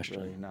dangerous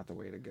question. Really not the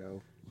way to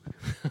go.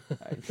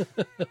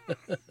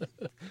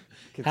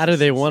 How do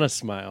they want to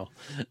smile?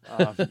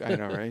 I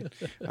know, right?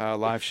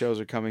 Live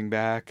shows are coming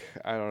back.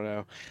 I don't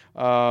know.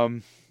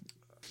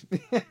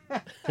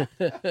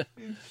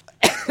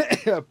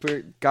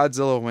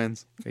 Godzilla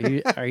wins.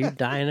 Are you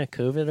dying of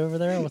COVID over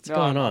there? What's No,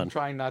 going on? I'm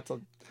trying not to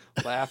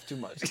laugh too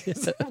much.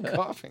 'Cause I'm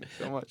coughing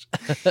so much.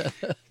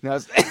 No,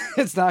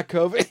 it's not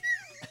COVID.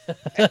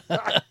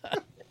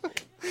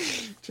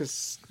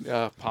 Just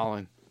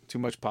pollen. Too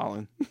much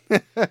pollen.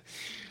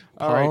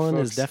 Pollen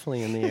folks. is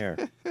definitely in the air.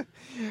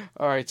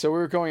 All right, so we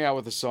were going out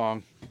with a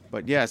song,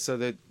 but yeah, so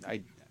that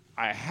I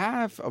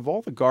have, of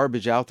all the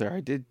garbage out there, I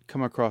did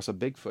come across a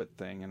Bigfoot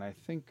thing, and I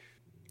think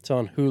It's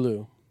on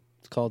Hulu.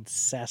 It's called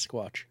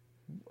Sasquatch.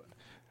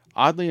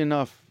 oddly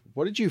enough,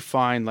 what did you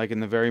find like in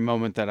the very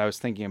moment that I was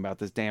thinking about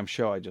this damn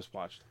show I just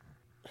watched?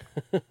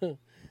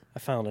 I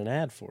found an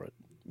ad for it.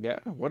 Yeah,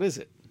 what is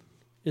it?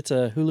 It's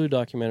a Hulu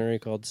documentary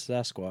called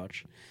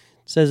Sasquatch. It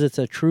says it's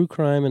a true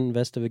crime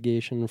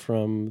investigation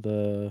from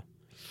the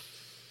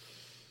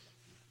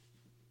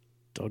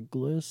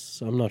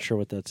Douglas. I'm not sure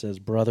what that says.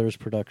 Brothers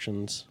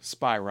Productions.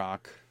 Spy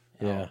Rock.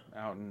 Yeah.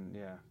 Out in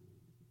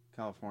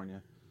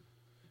California.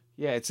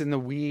 Yeah, it's in the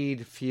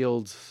weed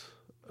fields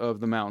of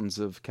the mountains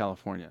of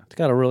California. It's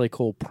got a really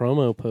cool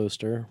promo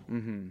poster.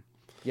 Mm-hmm.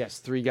 Yes,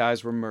 3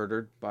 guys were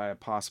murdered by a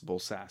possible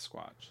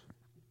Sasquatch.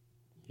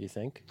 You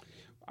think?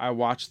 I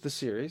watched the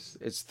series.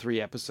 It's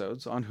 3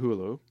 episodes on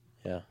Hulu.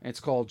 Yeah. It's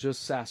called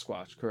just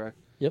Sasquatch, correct?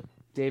 Yep.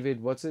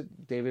 David, what's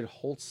it? David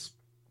Holtz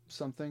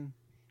something?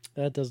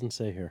 That doesn't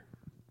say here.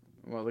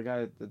 Well, the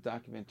guy, the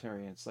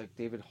documentarian, it's like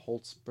David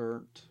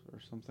Holtzbert or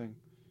something.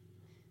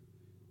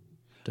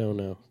 Don't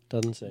know.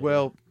 Doesn't say.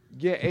 Well,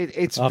 yeah,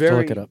 it's I'll have to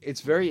very, look it up.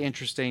 it's very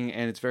interesting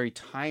and it's very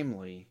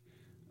timely.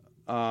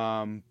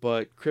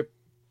 But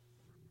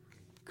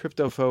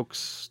crypto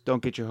folks,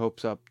 don't get your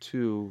hopes up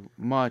too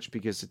much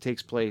because it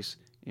takes place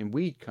in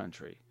weed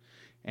country,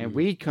 and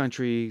weed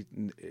country,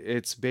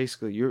 it's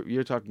basically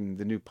you're talking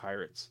the new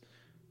pirates.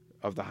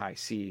 of the high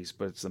seas,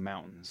 but it's the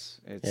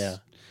mountains. It's, Yeah.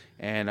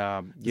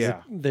 And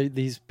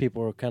These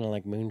people are kind of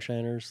like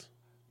moonshiners.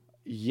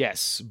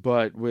 yes,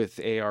 but with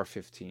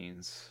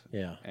AR-15s.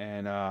 Yeah.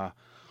 And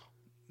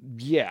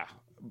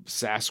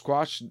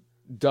Sasquatch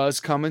does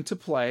come into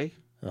play.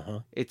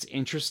 It's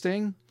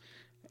interesting,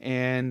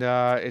 and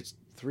it's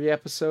 3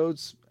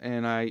 episodes,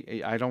 and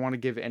I don't want to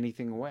give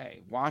anything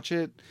away. Watch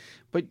it,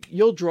 but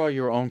you'll draw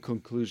your own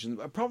conclusions.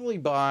 Probably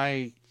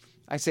by,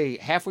 I say,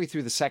 halfway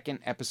through the 2nd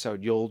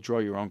episode, you'll draw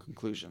your own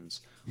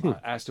conclusions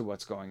as to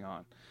what's going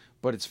on.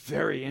 But it's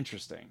very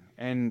interesting,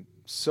 and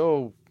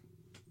so,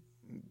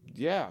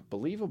 yeah,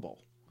 believable.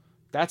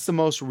 That's the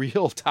most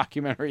real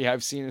documentary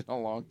I've seen in a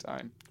long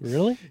time.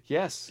 Really?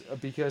 Yes,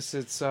 because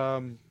it's,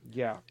 it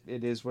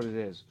is what it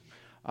is.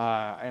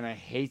 And I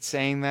hate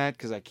saying that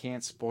because I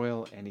can't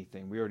spoil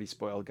anything. We already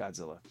spoiled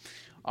Godzilla.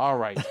 All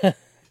right.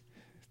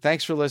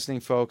 Thanks for listening,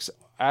 folks.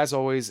 As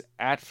always,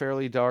 at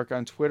Fairly Dark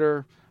on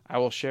Twitter. I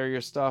will share your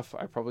stuff.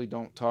 I probably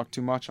don't talk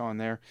too much on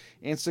there.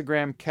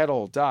 Instagram,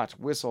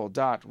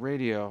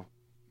 kettle.whistle.radio.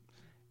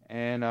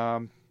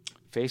 And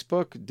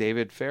Facebook,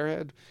 David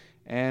Fairhead.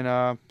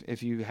 And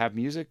if you have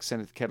music,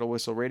 send it to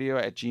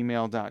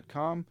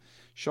kettlewhistleradio@gmail.com.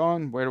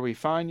 Sean, where do we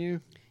find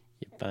you?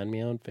 You can find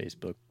me on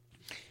Facebook.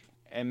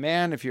 And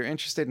man, if you're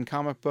interested in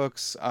comic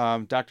books,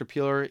 Dr.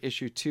 Peeler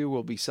issue 2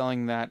 will be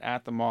selling that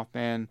at the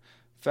Mothman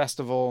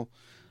Festival.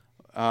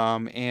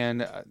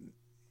 Dr.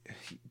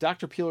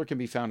 Peeler can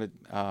be found at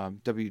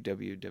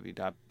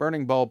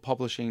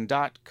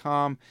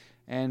www.burningbulbpublishing.com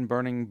and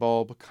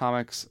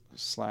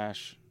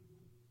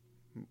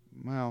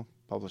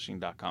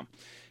burningbulbcomics/publishing.com.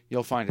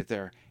 You'll find it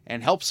there.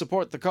 And help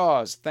support the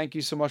cause. Thank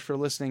you so much for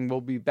listening.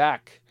 We'll be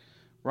back.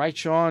 Right,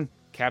 Sean?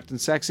 Captain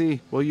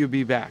Sexy, will you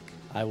be back?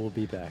 I will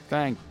be back.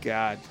 Thank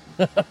God.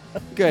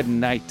 Good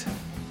night.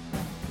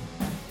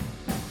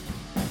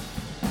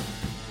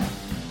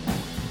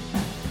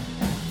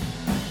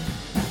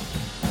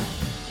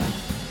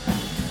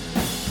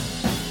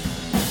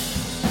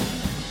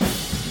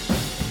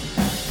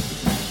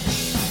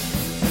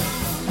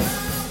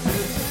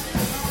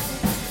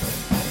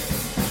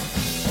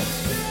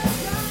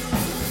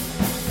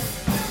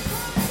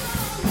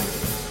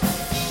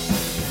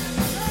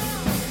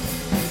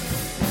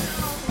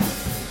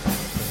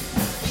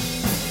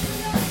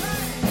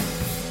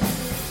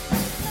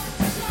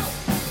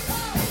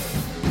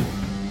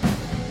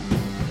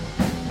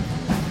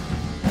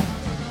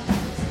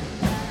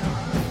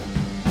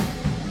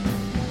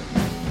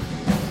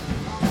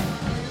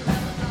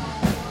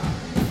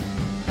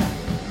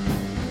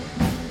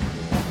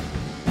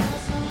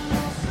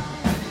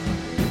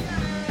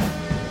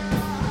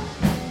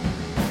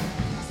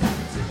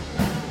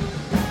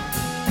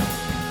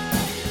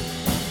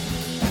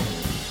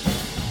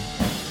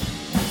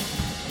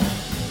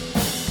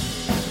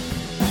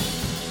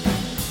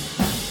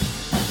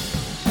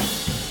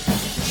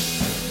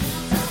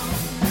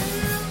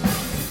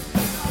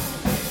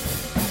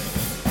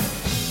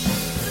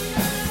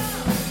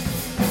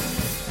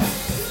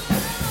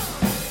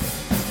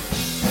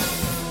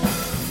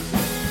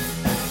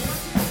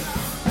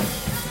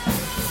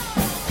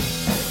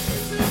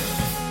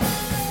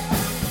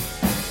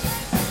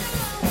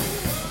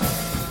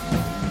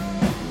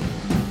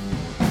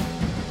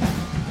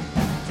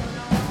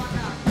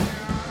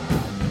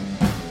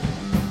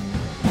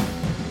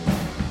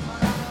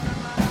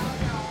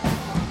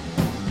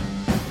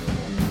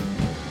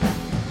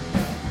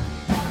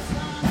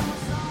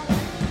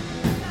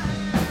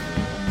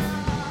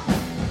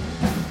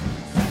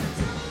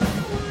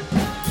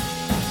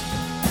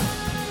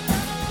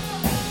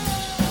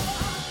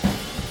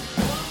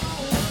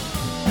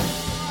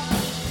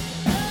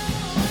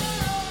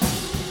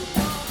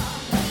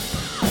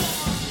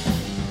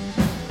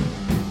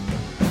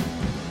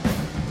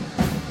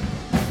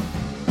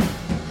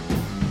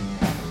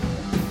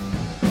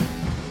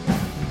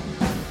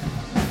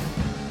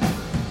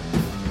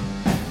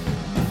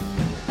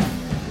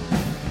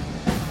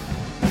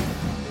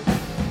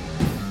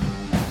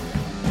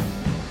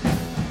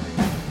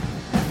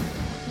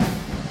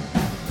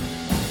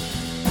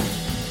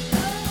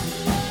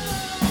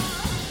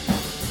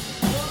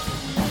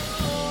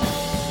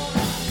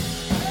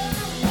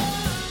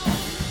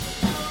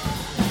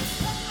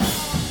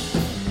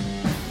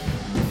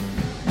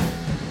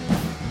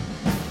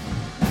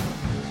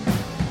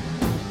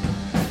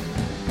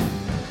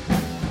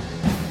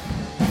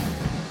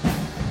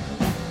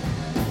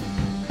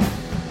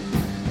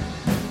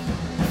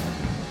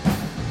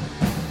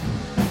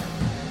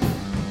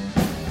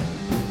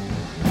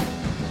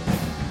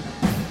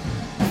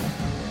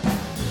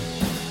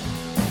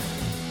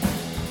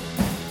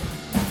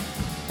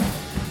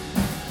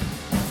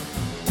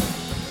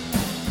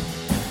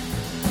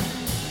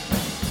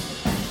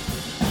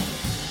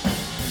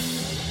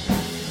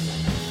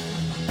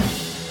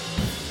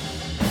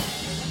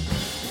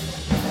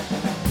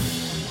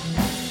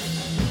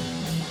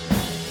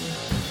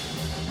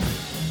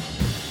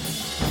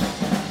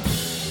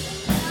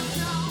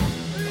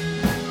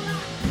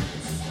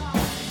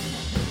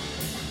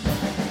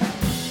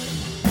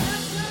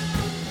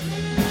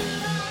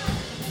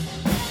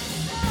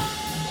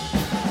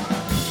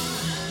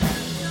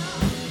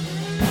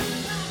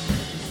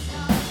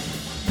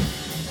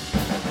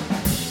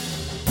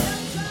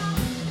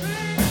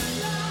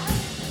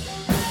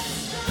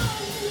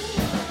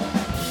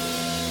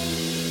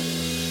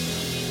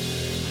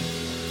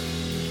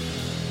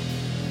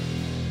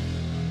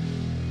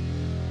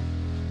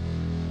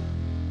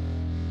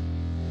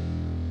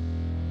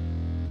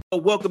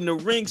 Welcome to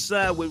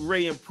Ringside with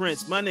Ray and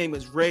Prince. My name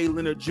is Ray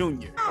Leonard Jr. Oh,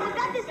 is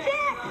that the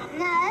set?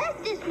 No,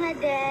 that's just my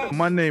dad.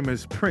 My name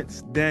is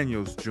Prince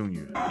Daniels Jr.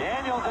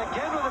 Daniels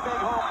again with a big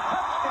home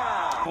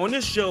touchdown. On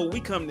this show, we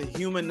come to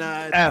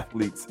humanize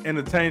athletes,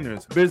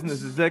 entertainers,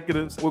 business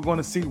executives. We're going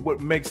to see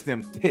what makes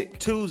them tick.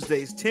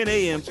 Tuesdays, 10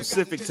 a.m.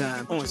 Pacific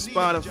time on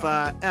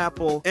Spotify,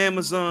 Apple,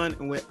 Amazon,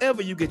 and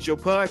wherever you get your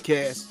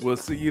podcasts. We'll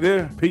see you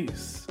there.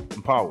 Peace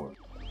and power.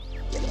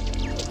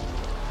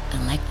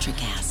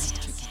 Electricast.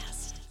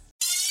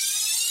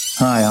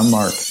 Hi, I'm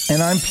Mark. And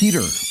I'm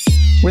Peter.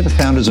 We're the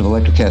founders of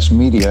Electricast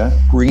Media,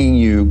 bringing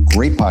you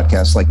great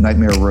podcasts like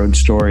Nightmare Road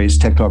Stories,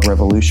 Tech Talk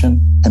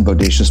Revolution, and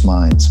Bodacious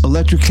Minds.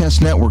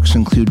 Electricast networks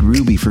include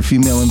Ruby for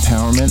female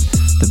empowerment,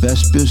 the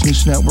Best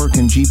Business Network,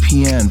 and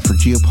GPN for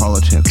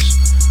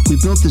geopolitics. We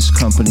built this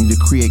company to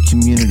create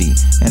community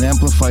and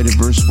amplify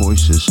diverse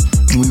voices,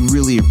 and we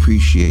really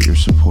appreciate your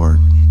support.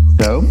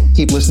 So,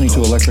 keep listening to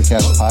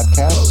Electricast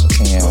podcasts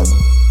and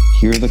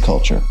hear the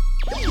culture.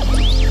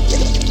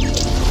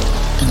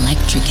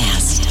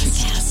 Electricast.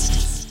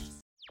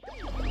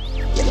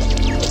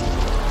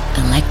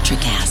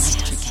 Electricast.